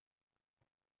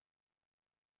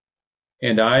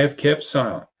 and I have kept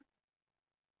silent.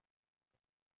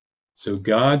 So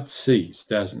God sees,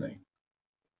 doesn't he?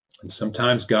 And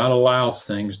sometimes God allows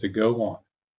things to go on.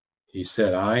 He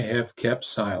said, I have kept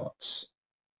silence.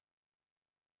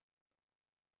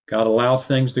 God allows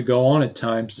things to go on at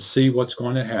times to see what's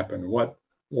going to happen, what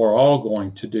we're all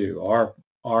going to do,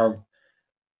 where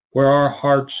our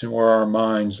hearts and where our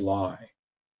minds lie.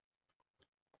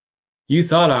 You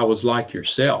thought I was like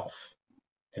yourself,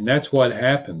 and that's what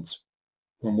happens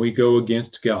when we go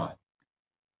against God.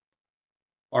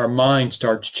 Our mind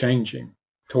starts changing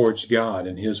towards God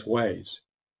and his ways.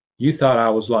 You thought I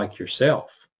was like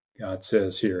yourself, God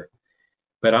says here,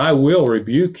 but I will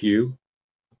rebuke you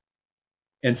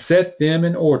and set them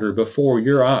in order before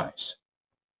your eyes.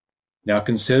 Now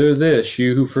consider this,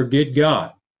 you who forget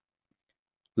God,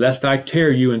 lest I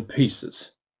tear you in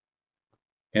pieces,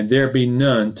 and there be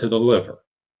none to deliver.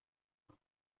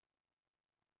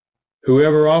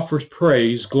 Whoever offers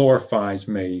praise glorifies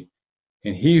me,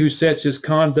 and he who sets his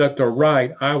conduct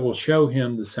aright, I will show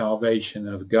him the salvation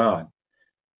of God.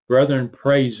 Brethren,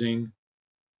 praising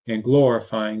and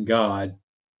glorifying God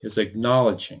is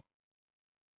acknowledging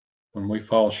when we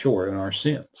fall short in our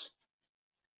sins.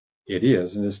 It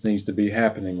is, and this needs to be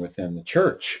happening within the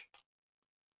church.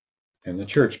 In the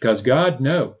church, because God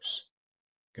knows.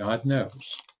 God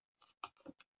knows.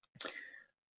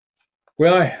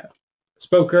 Well, I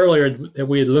spoke earlier that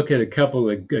we'd look at a couple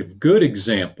of good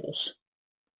examples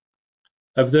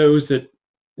of those that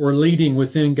were leading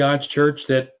within God's church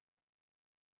that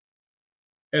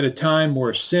at a time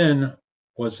where sin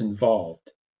was involved,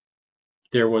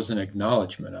 there was an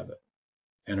acknowledgement of it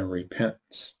and a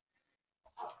repentance.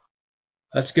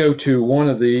 Let's go to one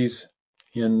of these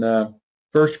in 1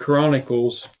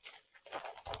 Chronicles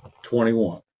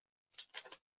 21.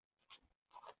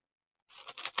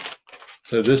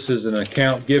 So this is an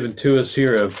account given to us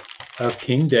here of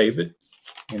King David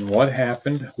and what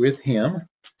happened with him.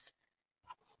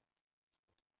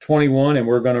 21, and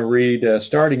we're going to read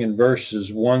starting in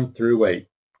verses 1 through 8.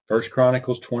 1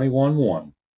 Chronicles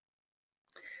 21:1.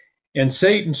 And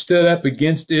Satan stood up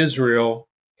against Israel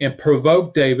and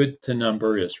provoked David to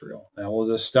number Israel. Now we'll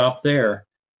just stop there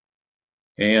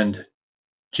and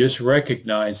just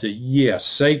recognize that, yes,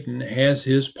 Satan has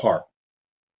his part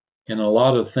in a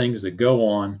lot of things that go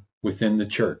on within the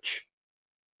church.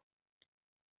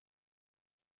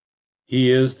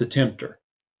 He is the tempter.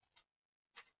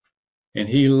 And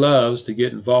he loves to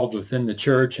get involved within the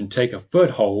church and take a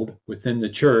foothold within the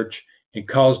church and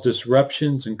cause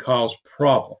disruptions and cause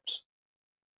problems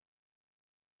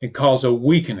and cause a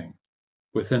weakening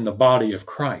within the body of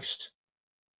Christ,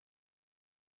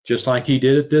 just like he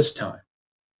did at this time.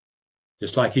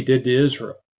 just like he did to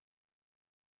Israel.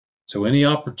 So any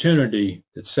opportunity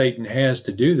that Satan has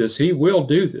to do this, he will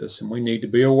do this, and we need to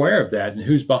be aware of that and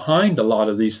who's behind a lot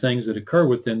of these things that occur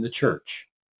within the church.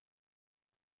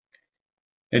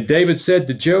 And David said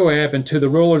to Joab and to the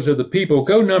rulers of the people,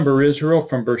 "Go number Israel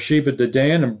from Beersheba to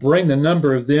Dan, and bring the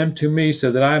number of them to me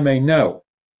so that I may know."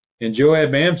 And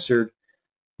Joab answered,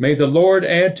 "May the Lord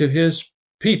add to his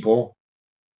people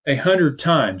 100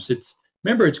 times."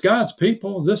 Remember, it's God's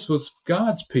people. This was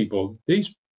God's people.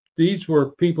 These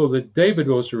were people that David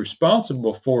was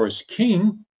responsible for as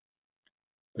king,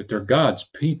 but they're God's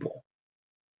people.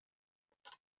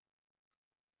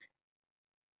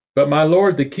 "But my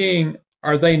lord the king,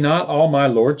 are they not all my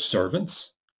lord's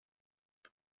servants?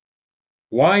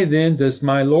 Why then does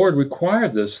my lord require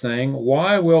this thing?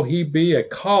 Why will he be a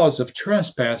cause of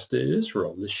trespass to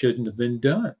Israel? This shouldn't have been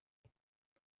done."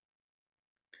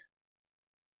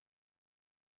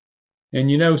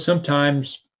 And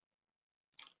sometimes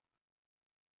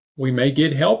we may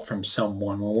get help from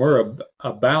someone when we're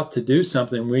about to do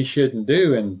something we shouldn't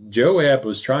do. And Joab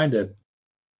was trying to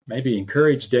maybe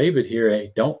encourage David here.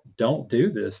 Hey, don't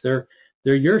do this. They're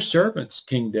your servants,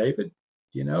 King David.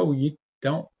 You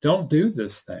don't do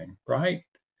this thing, right?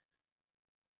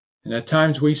 And at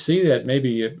times we see that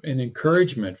maybe an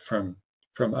encouragement from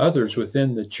others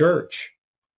within the church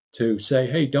to say,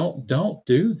 hey, don't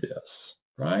do this,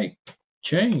 right?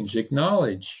 Change,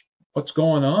 acknowledge what's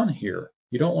going on here.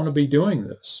 You don't want to be doing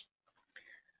this.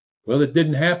 Well, it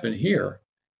didn't happen here.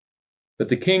 But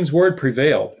the king's word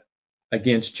prevailed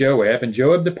against Joab, and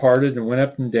Joab departed and went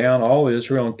up and down all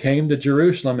Israel and came to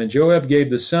Jerusalem. And Joab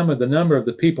gave the sum of the number of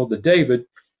the people to David.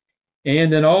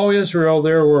 And in all Israel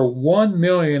there were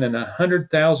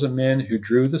 1,100,000 men who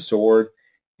drew the sword.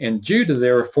 In Judah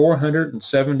there were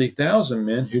 470,000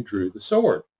 men who drew the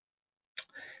sword.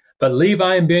 But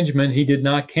Levi and Benjamin he did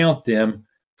not count them,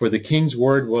 for the king's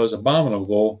word was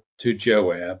abominable to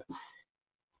Joab.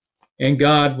 And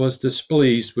God was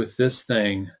displeased with this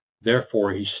thing,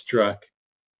 therefore he struck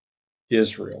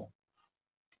Israel.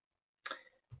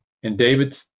 And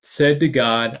David said to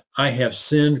God, "I have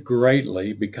sinned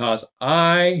greatly because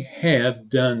I have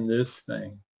done this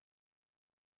thing."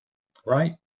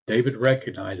 Right? David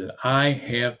recognized it. I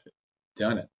have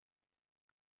done it.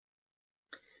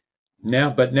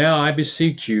 But now I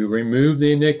beseech you, remove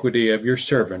the iniquity of your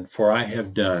servant, for I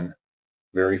have done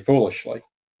very foolishly.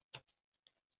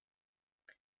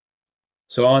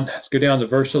 So let's go down to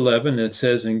verse 11. And it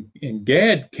says, and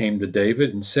Gad came to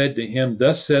David and said to him,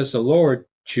 "Thus says the Lord,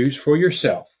 choose for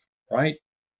yourself," right?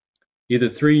 "Either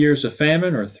 3 years of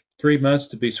famine or 3 months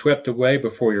to be swept away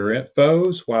before your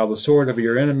foes, while the sword of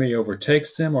your enemy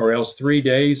overtakes them, or else 3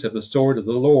 days of the sword of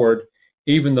the Lord,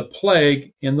 even the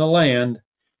plague in the land,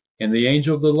 and the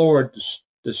angel of the Lord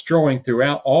destroying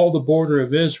throughout all the border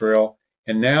of Israel.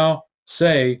 And now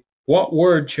say, what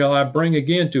word shall I bring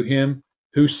again to him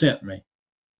who sent me?"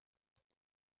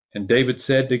 And David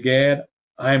said to Gad,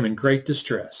 "I am in great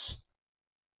distress."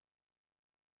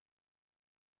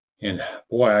 And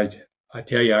boy, I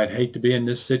tell you, I'd hate to be in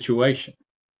this situation.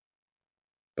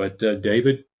 But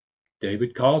David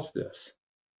caused this.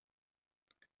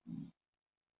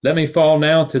 "Let me fall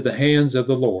now to the hands of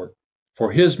the Lord,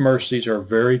 for his mercies are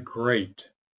very great."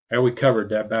 And we covered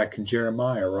that back in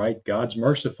Jeremiah, right? God's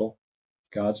merciful.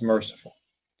 God's merciful.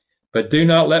 "But do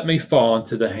not let me fall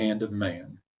into the hand of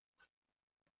man."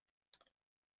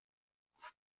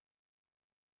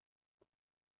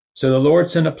 So the Lord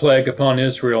sent a plague upon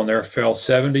Israel, and there fell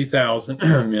 70,000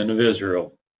 men of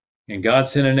Israel. And God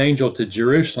sent an angel to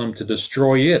Jerusalem to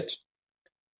destroy it.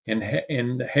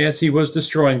 And as he was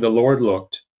destroying, the Lord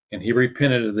looked, and he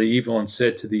repented of the evil and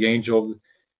said to the angel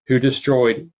who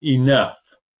destroyed,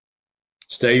 "Enough.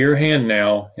 Stay your hand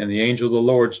now." And the angel of the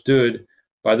Lord stood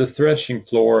by the threshing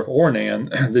floor of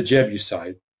Ornan the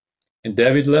Jebusite. And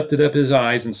David lifted up his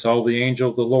eyes and saw the angel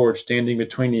of the Lord standing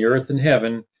between the earth and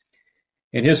heaven,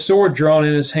 and his sword drawn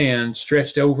in his hand,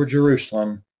 stretched over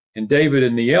Jerusalem. And David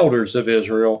and the elders of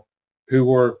Israel, who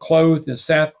were clothed in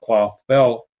sackcloth,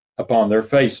 fell upon their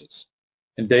faces.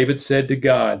 And David said to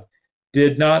God,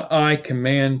 "Did not I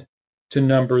command to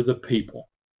number the people?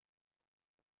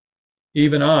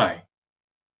 Even I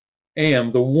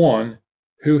am the one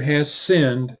who has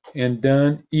sinned and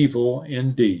done evil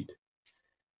indeed.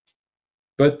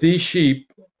 But these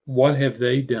sheep, what have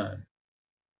they done?"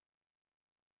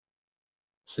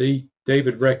 See,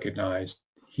 David recognized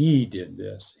he did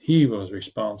this. He was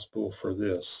responsible for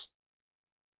this.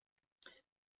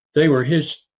 They were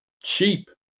his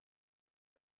sheep,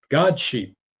 God's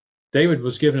sheep. David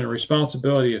was given a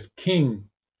responsibility of king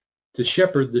to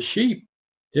shepherd the sheep,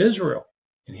 Israel.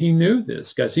 And he knew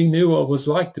this because he knew what it was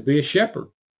like to be a shepherd.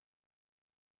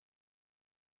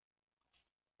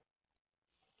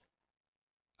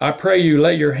 I pray you,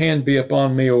 let your hand be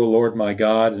upon me, O Lord my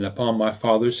God, and upon my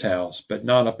father's house, but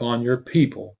not upon your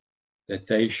people, that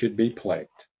they should be plagued.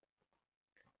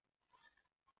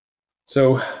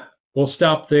 So we'll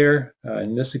stop there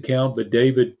in this account, but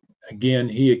David, again,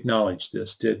 he acknowledged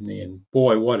this, didn't he? And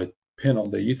boy, what a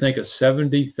penalty. You think of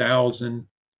 70,000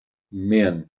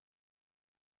 men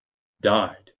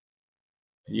died.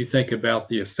 And you think about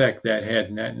the effect that had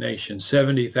in that nation,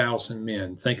 70,000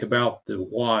 men. Think about the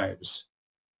wives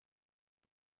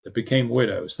that became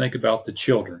widows. Think about the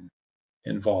children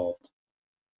involved.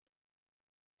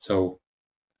 So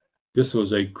this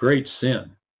was a great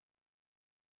sin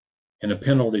and a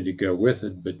penalty to go with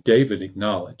it, but David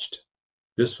acknowledged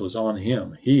this was on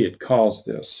him. He had caused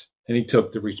this, and he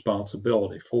took the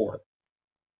responsibility for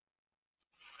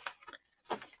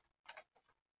it.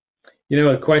 You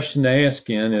know, the question to ask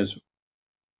in is,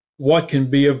 what can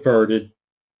be averted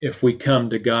if we come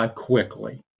to God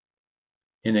quickly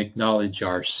and acknowledge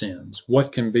our sins?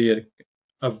 What can be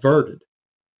averted?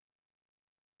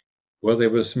 Well, there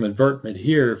was some avertment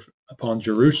here upon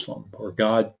Jerusalem, where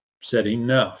God said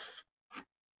enough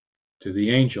to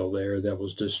the angel there that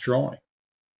was destroying.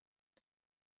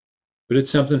 But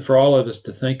it's something for all of us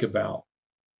to think about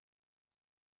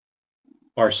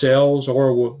ourselves,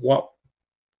 or what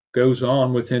goes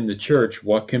on within the church.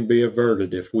 What can be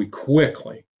averted if we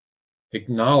quickly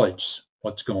acknowledge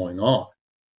what's going on?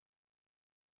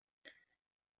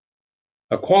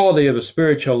 A quality of a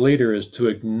spiritual leader is to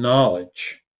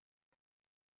acknowledge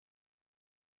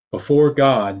before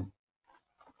God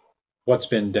what's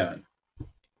been done.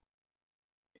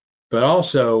 But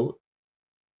also,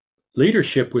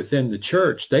 leadership within the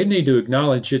church, they need to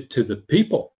acknowledge it to the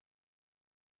people.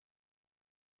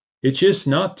 It's just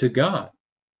not to God.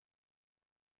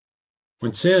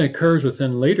 When sin occurs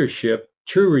within leadership,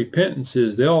 true repentance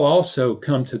is they'll also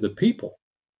come to the people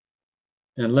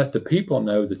and let the people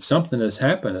know that something has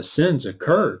happened, a sin's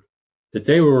occurred, that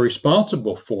they were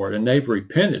responsible for it, and they've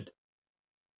repented.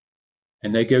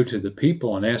 And they go to the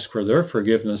people and ask for their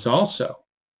forgiveness also.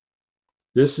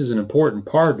 This is an important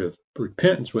part of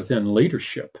repentance within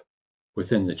leadership,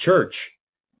 within the church.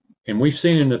 And we've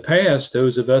seen in the past,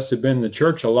 those of us who have been in the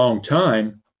church a long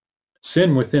time,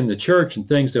 sin within the church and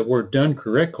things that weren't done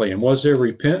correctly. And was there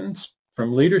repentance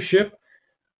from leadership?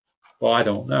 Well, I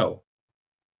don't know.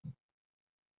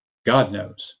 God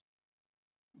knows.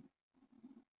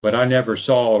 But I never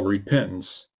saw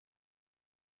repentance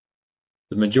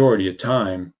the majority of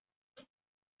time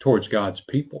towards God's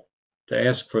people to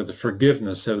ask for the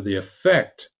forgiveness of the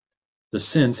effect the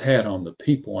sins had on the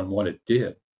people and what it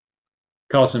did,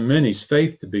 causing many's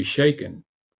faith to be shaken,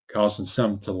 causing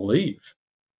some to leave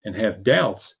and have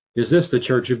doubts. Is this the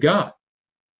church of God?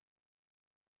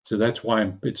 So that's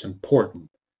why it's important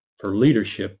for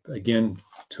leadership, again,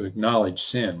 to acknowledge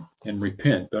sin and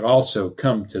repent, but also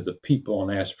come to the people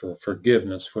and ask for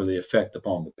forgiveness for the effect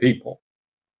upon the people.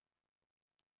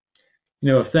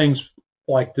 You know, if things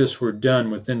like this were done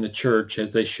within the church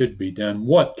as they should be done,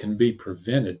 what can be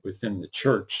prevented within the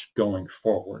church going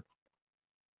forward?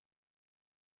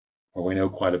 Well, we know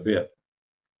quite a bit.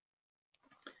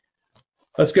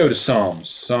 Let's go to Psalms,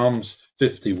 Psalms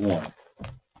 51.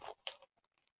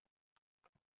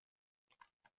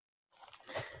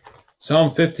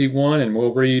 Psalm 51, and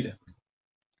we'll read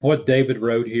what David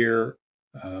wrote here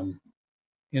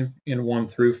in 1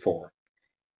 through 4.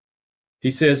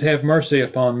 He says, "Have mercy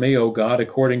upon me, O God,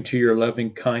 according to your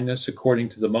loving kindness, according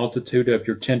to the multitude of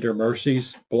your tender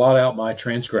mercies. Blot out my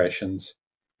transgressions.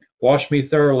 Wash me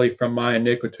thoroughly from my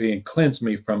iniquity and cleanse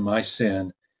me from my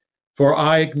sin. For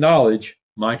I acknowledge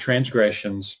my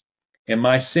transgressions, and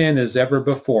my sin is ever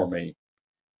before me.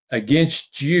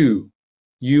 Against you,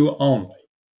 you only,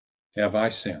 have I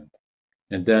sinned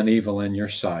and done evil in your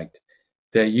sight,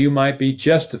 that you might be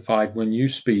justified when you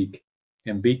speak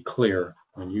and be clear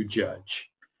when you judge."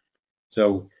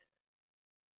 So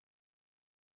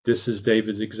this is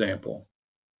David's example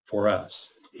for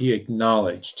us. He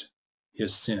acknowledged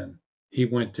his sin. He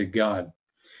went to God.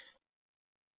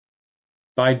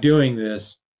 By doing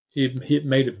this, it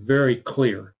made it very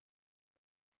clear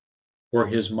where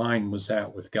his mind was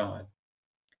at with God.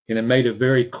 And it made it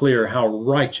very clear how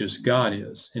righteous God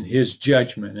is in his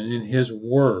judgment and in his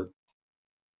word.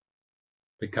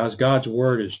 Because God's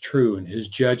word is true and his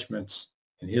judgments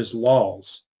and his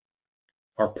laws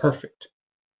are perfect.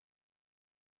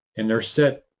 And they're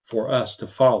set for us to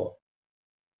follow.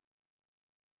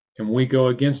 And we go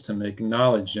against them,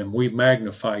 acknowledge them. We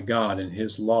magnify God and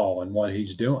his law and what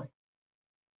he's doing.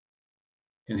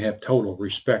 and have total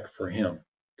respect for him,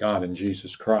 God and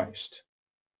Jesus Christ.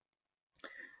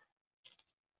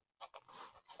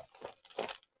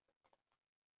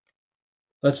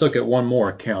 Let's look at one more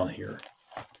account here.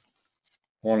 I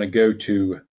want to go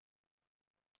to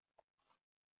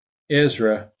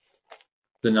Ezra,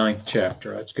 the 9th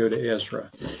chapter. Let's go to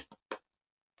Ezra.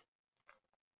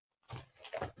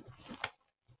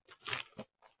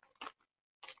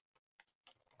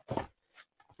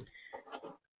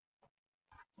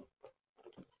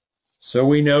 So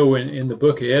we know in the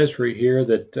book of Ezra here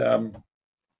that,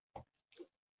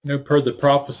 per the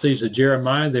prophecies of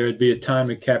Jeremiah, there would be a time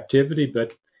of captivity,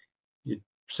 but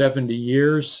 70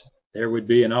 years, there would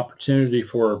be an opportunity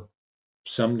for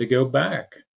some to go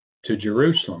back to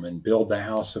Jerusalem and build the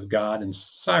house of God, and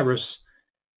Cyrus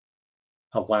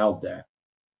allowed that.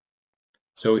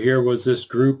 So here was this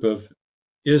group of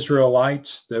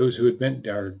Israelites, those who had been,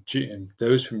 and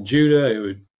those from Judah who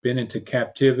had been into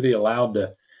captivity, allowed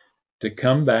to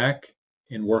come back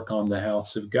and work on the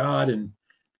house of God. And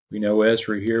we know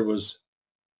Ezra here was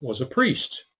a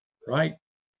priest, right?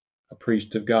 A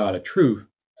priest of God, a true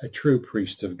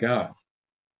priest of God.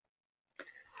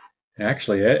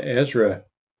 Actually, Ezra,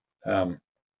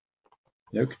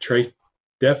 could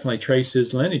definitely trace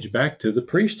his lineage back to the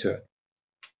priesthood.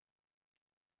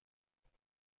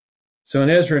 So in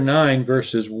Ezra 9,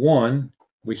 verses 1,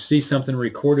 we see something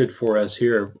recorded for us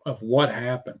here of what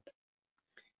happened.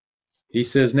 He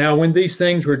says, "Now when these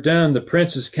things were done, the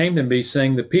princes came to me,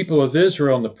 saying, the people of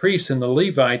Israel and the priests and the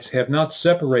Levites have not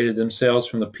separated themselves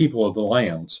from the people of the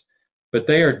lands, but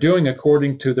they are doing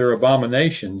according to their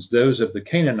abominations, those of the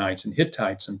Canaanites and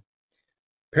Hittites and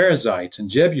Perizzites and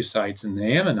Jebusites and the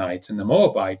Ammonites and the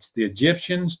Moabites, the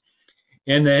Egyptians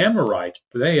and the Amorites."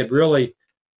 For they had really,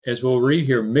 as we'll read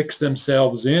here, mixed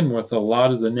themselves in with a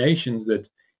lot of the nations that,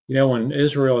 when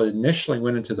Israel initially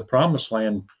went into the promised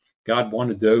land, God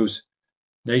wanted those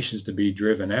nations to be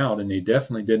driven out, and he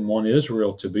definitely didn't want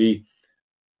Israel to be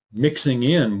mixing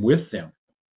in with them.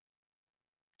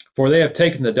 "For they have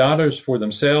taken the daughters for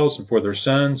themselves and for their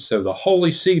sons, so the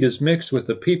holy seed is mixed with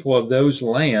the people of those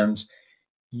lands.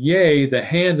 Yea, the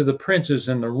hand of the princes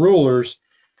and the rulers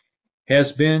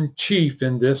has been chief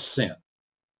in this sin."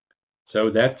 So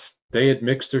they had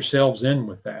mixed themselves in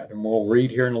with that. And we'll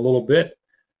read here in a little bit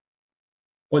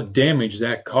what damage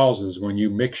that causes when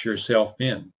you mix yourself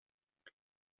in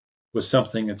with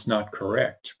something that's not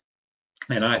correct.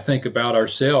 And I think about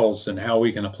ourselves and how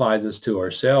we can apply this to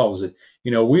ourselves. That,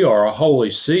 we are a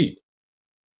holy seed.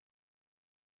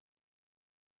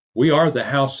 We are the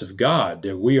house of God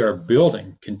that we are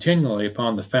building continually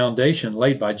upon the foundation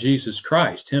laid by Jesus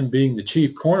Christ, him being the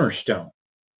chief cornerstone.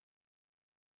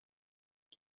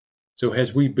 So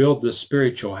as we build this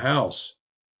spiritual house,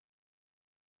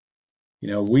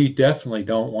 we definitely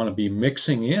don't want to be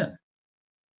mixing in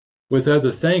with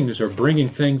other things or bringing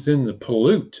things in to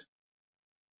pollute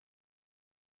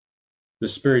the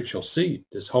spiritual seed,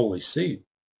 this holy seed.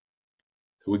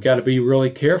 So we got to be really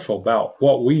careful about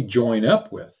what we join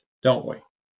up with, don't we?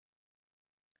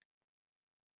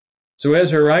 So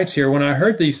Ezra writes here, "When I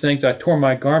heard these things, I tore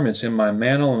my garments and my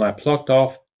mantle, and I plucked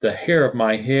off the hair of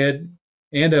my head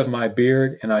and of my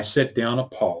beard, and I sat down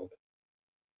appalled.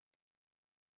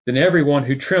 Then everyone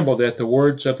who trembled at the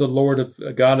words of the Lord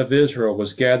God of Israel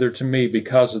was gathered to me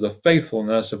because of the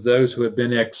faithfulness of those who had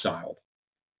been exiled.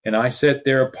 And I sat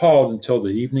there appalled until the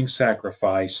evening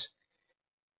sacrifice.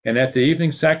 And at the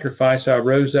evening sacrifice I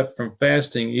rose up from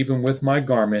fasting, even with my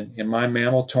garment and my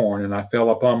mantle torn, and I fell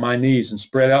upon my knees and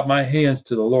spread out my hands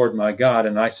to the Lord my God.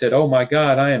 And I said, Oh my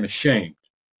God, I am ashamed.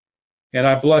 And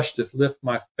I blushed to lift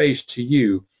my face to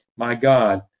you, my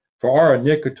God, for our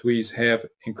iniquities have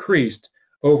increased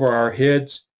over our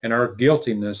heads, and our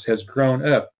guiltiness has grown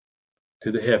up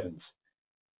to the heavens."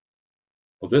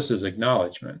 Well, this is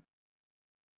acknowledgement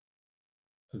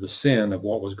of the sin of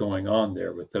what was going on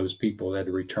there with those people that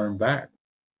had returned back.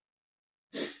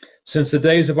 "Since the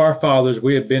days of our fathers,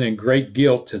 we have been in great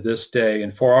guilt to this day,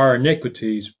 and for our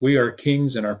iniquities, we, our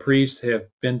kings and our priests, have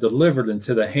been delivered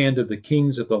into the hand of the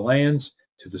kings of the lands,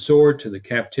 to the sword, to the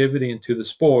captivity, and to the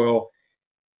spoil,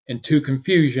 and to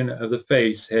confusion of the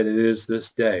face, as it is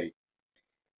this day.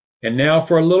 And now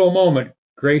for a little moment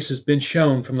grace has been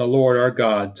shown from the Lord our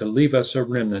God to leave us a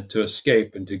remnant to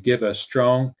escape and to give us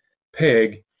strong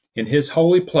peg in his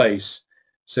holy place,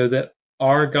 so that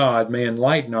our God may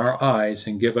enlighten our eyes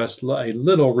and give us a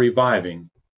little reviving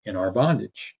in our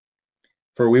bondage.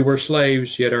 For we were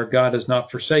slaves, yet our God has not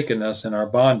forsaken us in our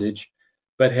bondage,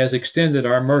 but has extended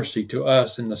our mercy to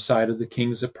us in the sight of the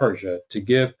kings of Persia, to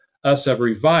give us a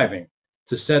reviving,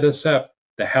 to set us up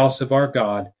the house of our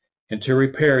God, and to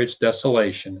repair its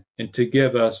desolation, and to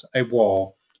give us a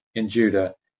wall in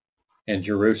Judah and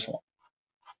Jerusalem.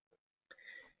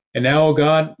 And now, O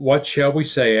God, what shall we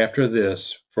say after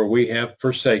this? For we have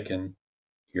forsaken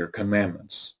your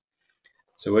commandments.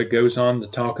 So it goes on to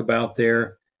talk about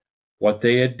there what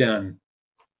they had done.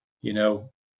 You know,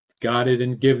 God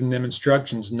had given them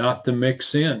instructions not to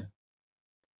mix in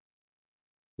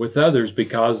with others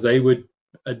because they would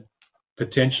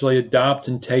potentially adopt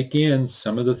and take in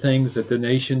some of the things that the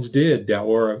nations did that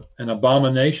were an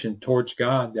abomination towards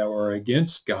God, that were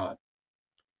against God.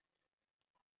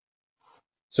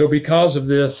 So because of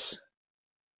this,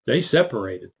 they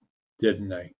separated, didn't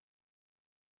they?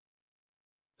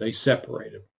 They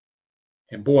separated.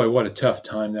 And boy, what a tough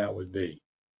time that would be.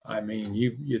 I mean,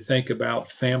 you think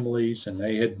about families, and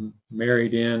they had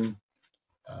married in,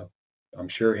 I'm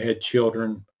sure had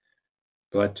children,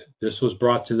 but this was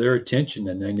brought to their attention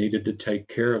and they needed to take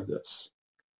care of this.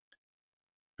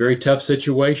 Very tough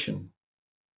situation,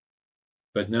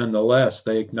 but nonetheless,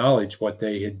 they acknowledged what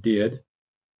they had did,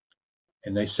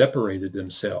 and they separated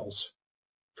themselves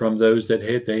from those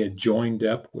that they had joined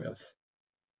up with.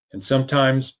 And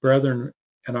sometimes, brethren,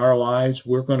 in our lives,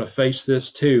 we're going to face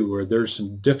this too, where there's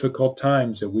some difficult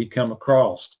times that we come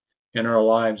across in our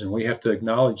lives, and we have to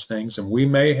acknowledge things, and we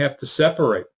may have to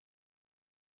separate.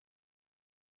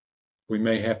 We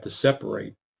may have to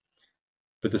separate.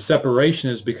 But the separation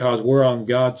is because we're on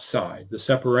God's side. The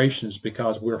separation is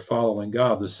because we're following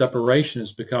God. The separation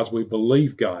is because we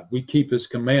believe God. We keep his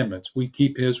commandments. We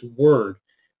keep his word.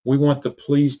 We want to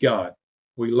please God.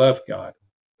 We love God.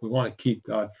 We want to keep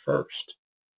God first.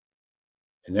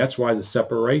 And that's why the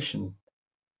separation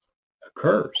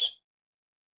occurs,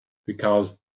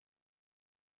 because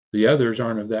the others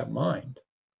aren't of that mind.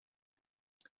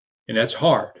 And that's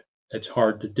hard. It's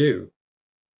hard to do,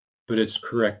 but it's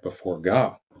correct before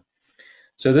God.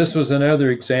 So this was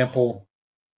another example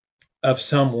of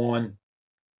someone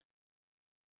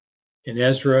in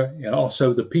Ezra, and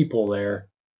also the people there.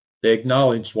 They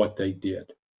acknowledged what they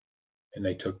did, and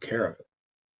they took care of it.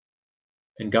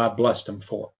 And God blessed them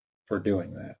for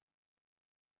doing that.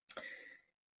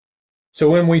 So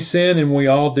when we sin, and we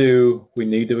all do, we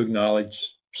need to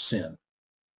acknowledge sin.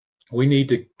 We need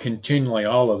to continually,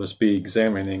 all of us, be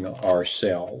examining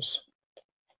ourselves.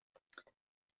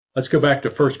 Let's go back to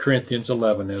 1 Corinthians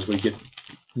 11 as we get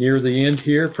near the end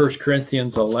here. 1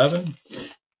 Corinthians 11.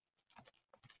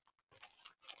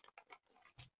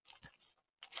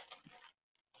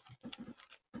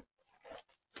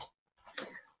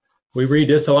 We read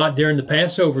this a lot during the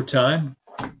Passover time,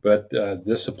 but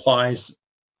this applies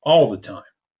all the time.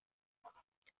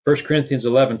 1 Corinthians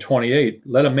 11:28,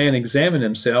 let a man examine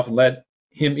himself, and let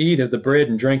him eat of the bread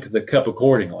and drink of the cup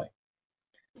accordingly.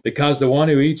 Because the one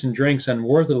who eats and drinks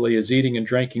unworthily is eating and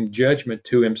drinking judgment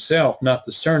to himself, not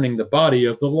discerning the body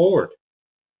of the Lord.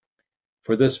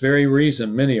 For this very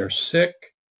reason, many are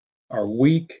sick, are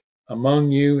weak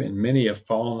among you, and many have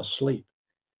fallen asleep.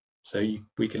 So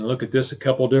we can look at this a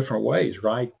couple different ways,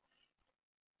 right?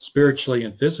 Spiritually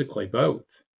and physically, both.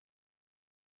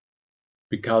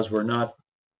 Because we're not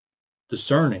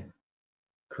discerning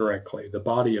correctly. The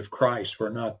body of Christ, we're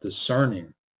not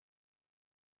discerning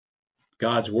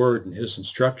God's word and his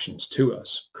instructions to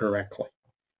us correctly.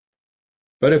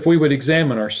 But if we would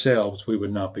examine ourselves, we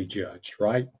would not be judged,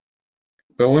 right?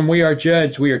 But when we are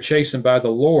judged, we are chastened by the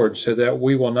Lord, so that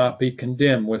we will not be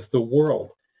condemned with the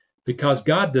world. Because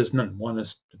God does not want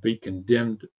us to be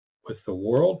condemned with the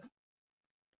world.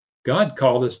 God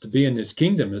called us to be in his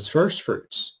kingdom as first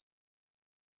fruits.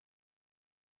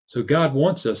 So God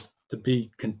wants us to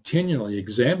be continually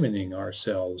examining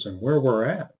ourselves and where we're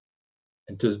at,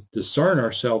 and to discern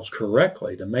ourselves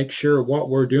correctly, to make sure what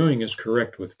we're doing is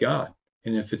correct with God.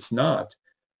 And if it's not,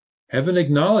 have an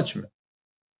acknowledgement.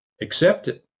 Accept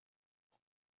it.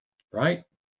 Right?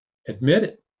 Admit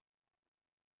it.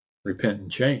 Repent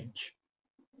and change.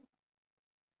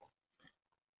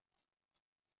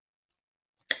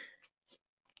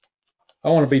 I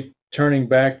want to be turning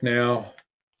back now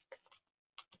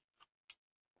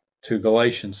to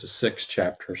Galatians, the 6th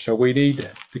chapter. So we need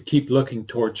to keep looking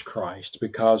towards Christ,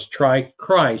 because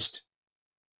Christ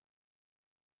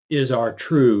is our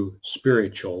true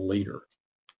spiritual leader.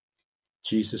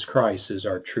 Jesus Christ is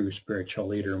our true spiritual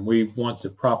leader, and we want to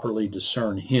properly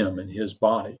discern him and his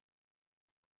body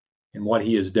and what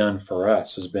he has done for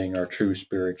us as being our true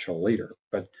spiritual leader.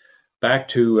 But back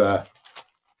to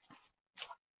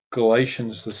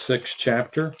Galatians, the 6th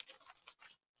chapter.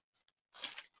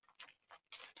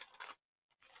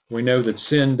 We know that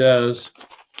sin does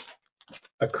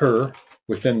occur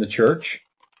within the church,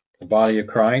 the body of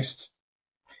Christ.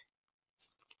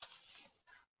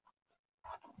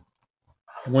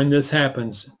 When this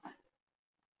happens,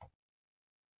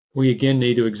 we again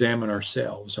need to examine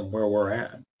ourselves and where we're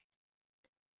at.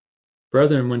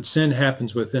 Brethren, when sin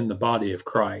happens within the body of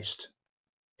Christ,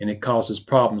 and it causes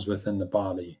problems within the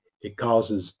body, it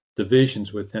causes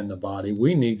divisions within the body,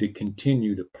 we need to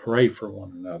continue to pray for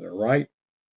one another, right?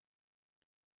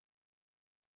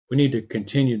 We need to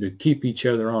continue to keep each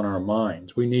other on our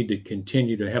minds. We need to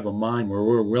continue to have a mind where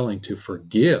we're willing to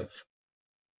forgive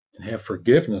and have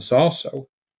forgiveness also,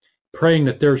 praying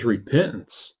that there's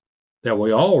repentance, that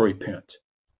we all repent,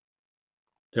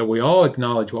 that we all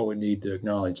acknowledge what we need to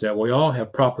acknowledge, that we all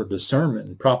have proper discernment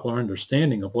and proper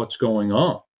understanding of what's going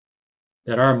on,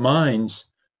 that our minds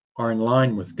are in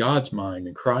line with God's mind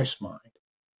and Christ's mind.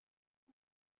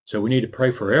 So we need to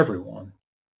pray for everyone.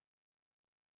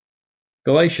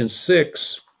 Galatians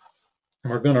 6,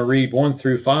 we're going to read 1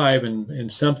 through 5,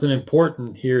 and something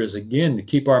important here is, again, to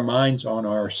keep our minds on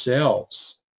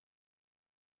ourselves.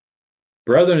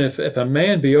 Brethren, if a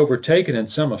man be overtaken in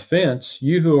some offense,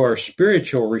 you who are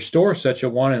spiritual, restore such a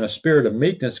one in a spirit of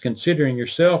meekness, considering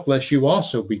yourself, lest you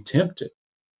also be tempted.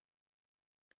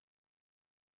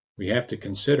 We have to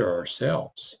consider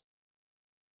ourselves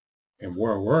and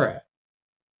where we're at,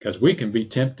 because we can be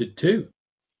tempted too.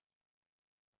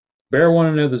 Bear one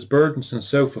another's burdens and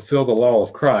so fulfill the law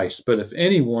of Christ. But if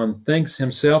anyone thinks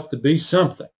himself to be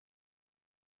something,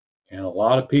 and a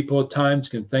lot of people at times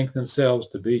can think themselves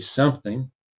to be something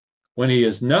when he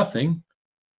is nothing,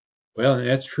 well, and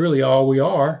that's truly all we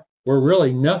are. We're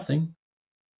really nothing.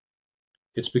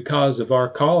 It's because of our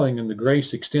calling and the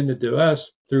grace extended to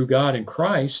us through God in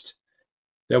Christ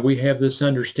that we have this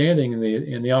understanding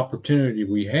and the opportunity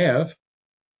we have.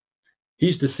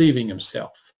 He's deceiving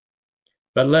himself.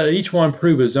 But let each one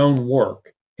prove his own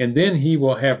work, and then he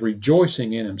will have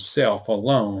rejoicing in himself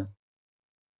alone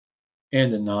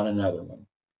and in not another one.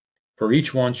 For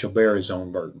each one shall bear his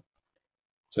own burden.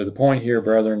 So the point here,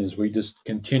 brethren, is we just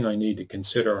continually need to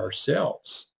consider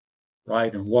ourselves,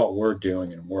 right, and what we're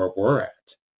doing and where we're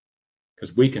at,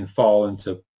 because we can fall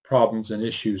into problems and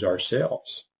issues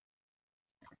ourselves.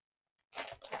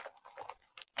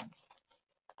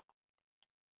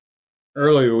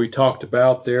 Earlier we talked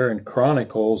about there in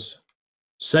Chronicles,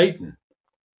 Satan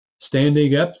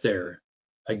standing up there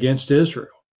against Israel.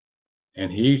 And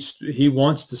he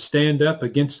wants to stand up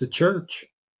against the church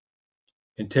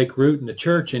and take root in the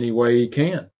church any way he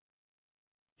can.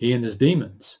 He and his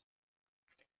demons.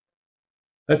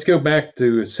 Let's go back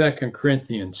to 2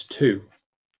 Corinthians 2.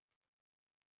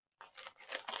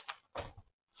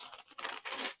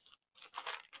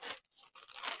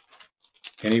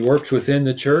 And he works within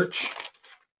the church,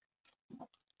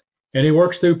 and he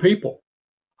works through people.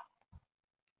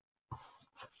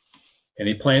 And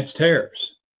he plants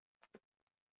tares.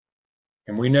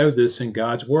 And we know this in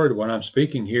God's word. What I'm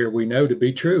speaking here, we know to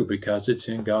be true because it's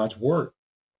in God's word.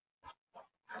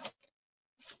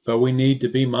 But we need to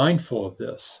be mindful of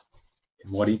this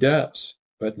and what he does.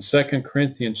 But in 2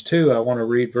 Corinthians 2, I want to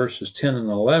read verses 10 and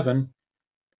 11.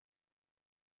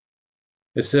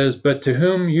 It says, but to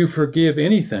whom you forgive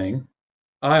anything,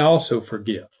 I also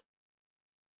forgive.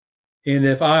 And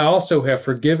if I also have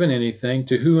forgiven anything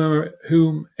to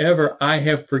whomever I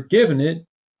have forgiven it,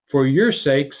 for your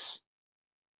sakes,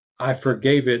 I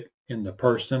forgave it in the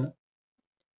person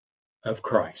of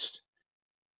Christ.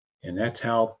 And that's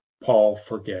how Paul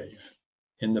forgave,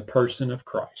 in the person of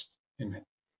Christ,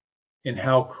 and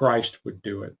how Christ would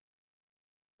do it,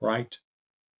 right?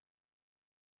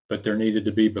 But there needed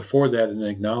to be before that an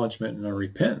acknowledgement and a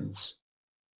repentance.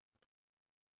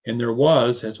 And there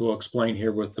was, as we'll explain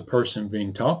here with the person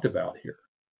being talked about here.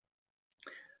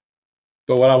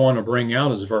 But what I want to bring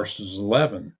out is verses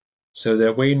 11, so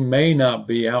that we may not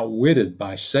be outwitted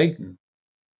by Satan,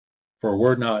 for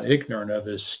we're not ignorant of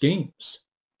his schemes.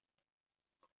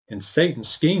 And Satan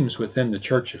schemes within the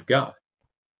church of God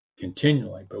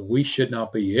continually, but we should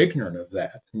not be ignorant of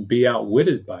that and be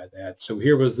outwitted by that. So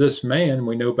here was this man,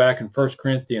 we know back in 1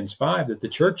 Corinthians 5 that the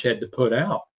church had to put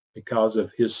out because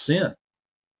of his sin.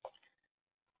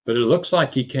 But it looks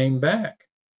like he came back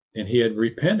and he had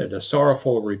repented, a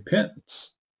sorrowful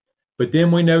repentance. But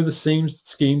then we know the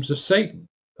schemes of Satan,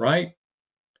 right?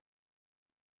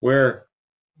 Where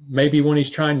maybe when he's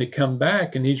trying to come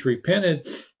back and he's repented,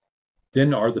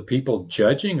 then are the people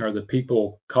judging? Are the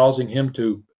people causing him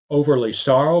to overly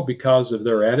sorrow because of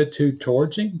their attitude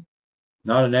towards him?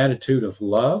 Not an attitude of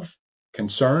love,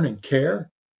 concern, and care?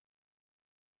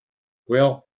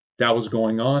 Well, that was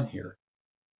going on here.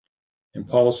 And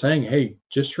Paul's saying, hey,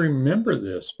 just remember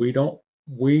this.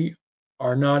 We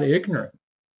are not ignorant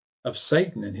of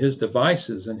Satan and his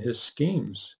devices and his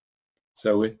schemes.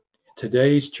 So it's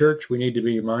today's church, we need to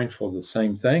be mindful of the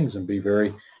same things and be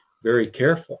very, very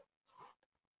careful.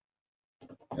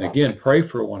 And again, pray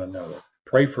for one another.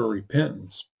 Pray for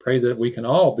repentance. Pray that we can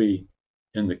all be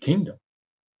in the kingdom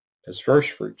as first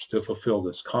fruits to fulfill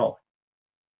this calling.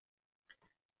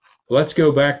 Let's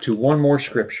go back to one more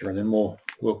scripture, and then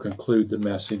we'll conclude the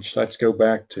message. Let's go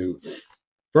back to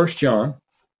 1 John,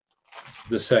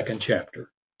 the 2nd chapter.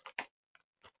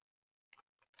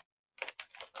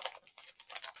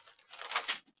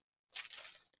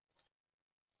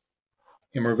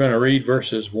 And we're going to read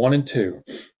verses 1 and 2.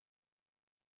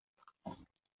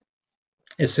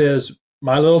 It says,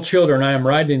 "My little children, I am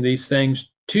writing these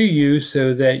things to you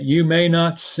so that you may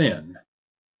not sin.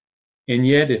 And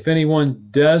yet, if anyone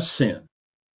does sin,"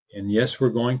 and yes,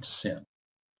 we're going to sin,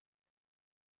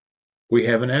 "we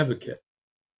have an advocate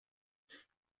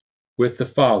with the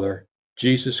Father,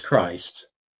 Jesus Christ,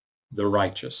 the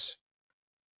righteous.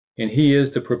 And he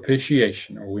is the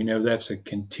propitiation," or we know that's a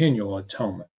continual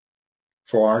atonement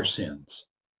for our sins.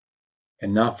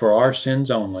 And not for our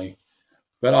sins only,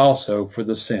 but also for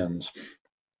the sins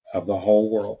of the whole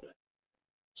world.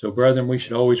 So, brethren, we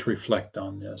should always reflect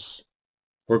on this.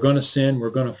 We're going to sin, we're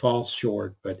going to fall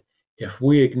short, but if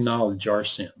we acknowledge our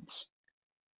sins,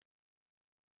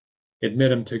 admit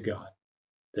them to God,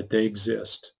 that they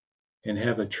exist, and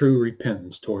have a true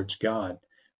repentance towards God,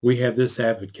 we have this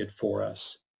advocate for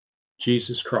us,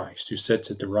 Jesus Christ, who sits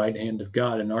at the right hand of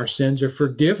God, and our sins are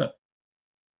forgiven.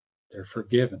 They're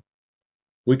forgiven.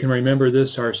 We can remember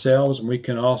this ourselves, and we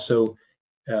can also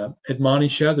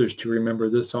admonish others to remember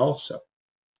this also.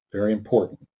 Very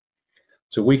important.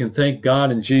 So we can thank God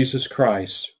and Jesus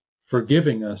Christ for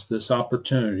giving us this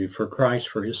opportunity, for Christ,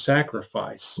 for his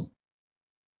sacrifice,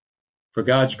 for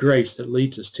God's grace that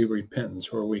leads us to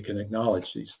repentance, where we can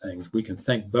acknowledge these things. We can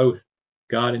thank both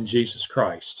God and Jesus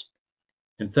Christ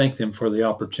and thank them for the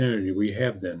opportunity we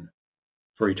have then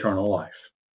for eternal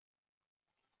life.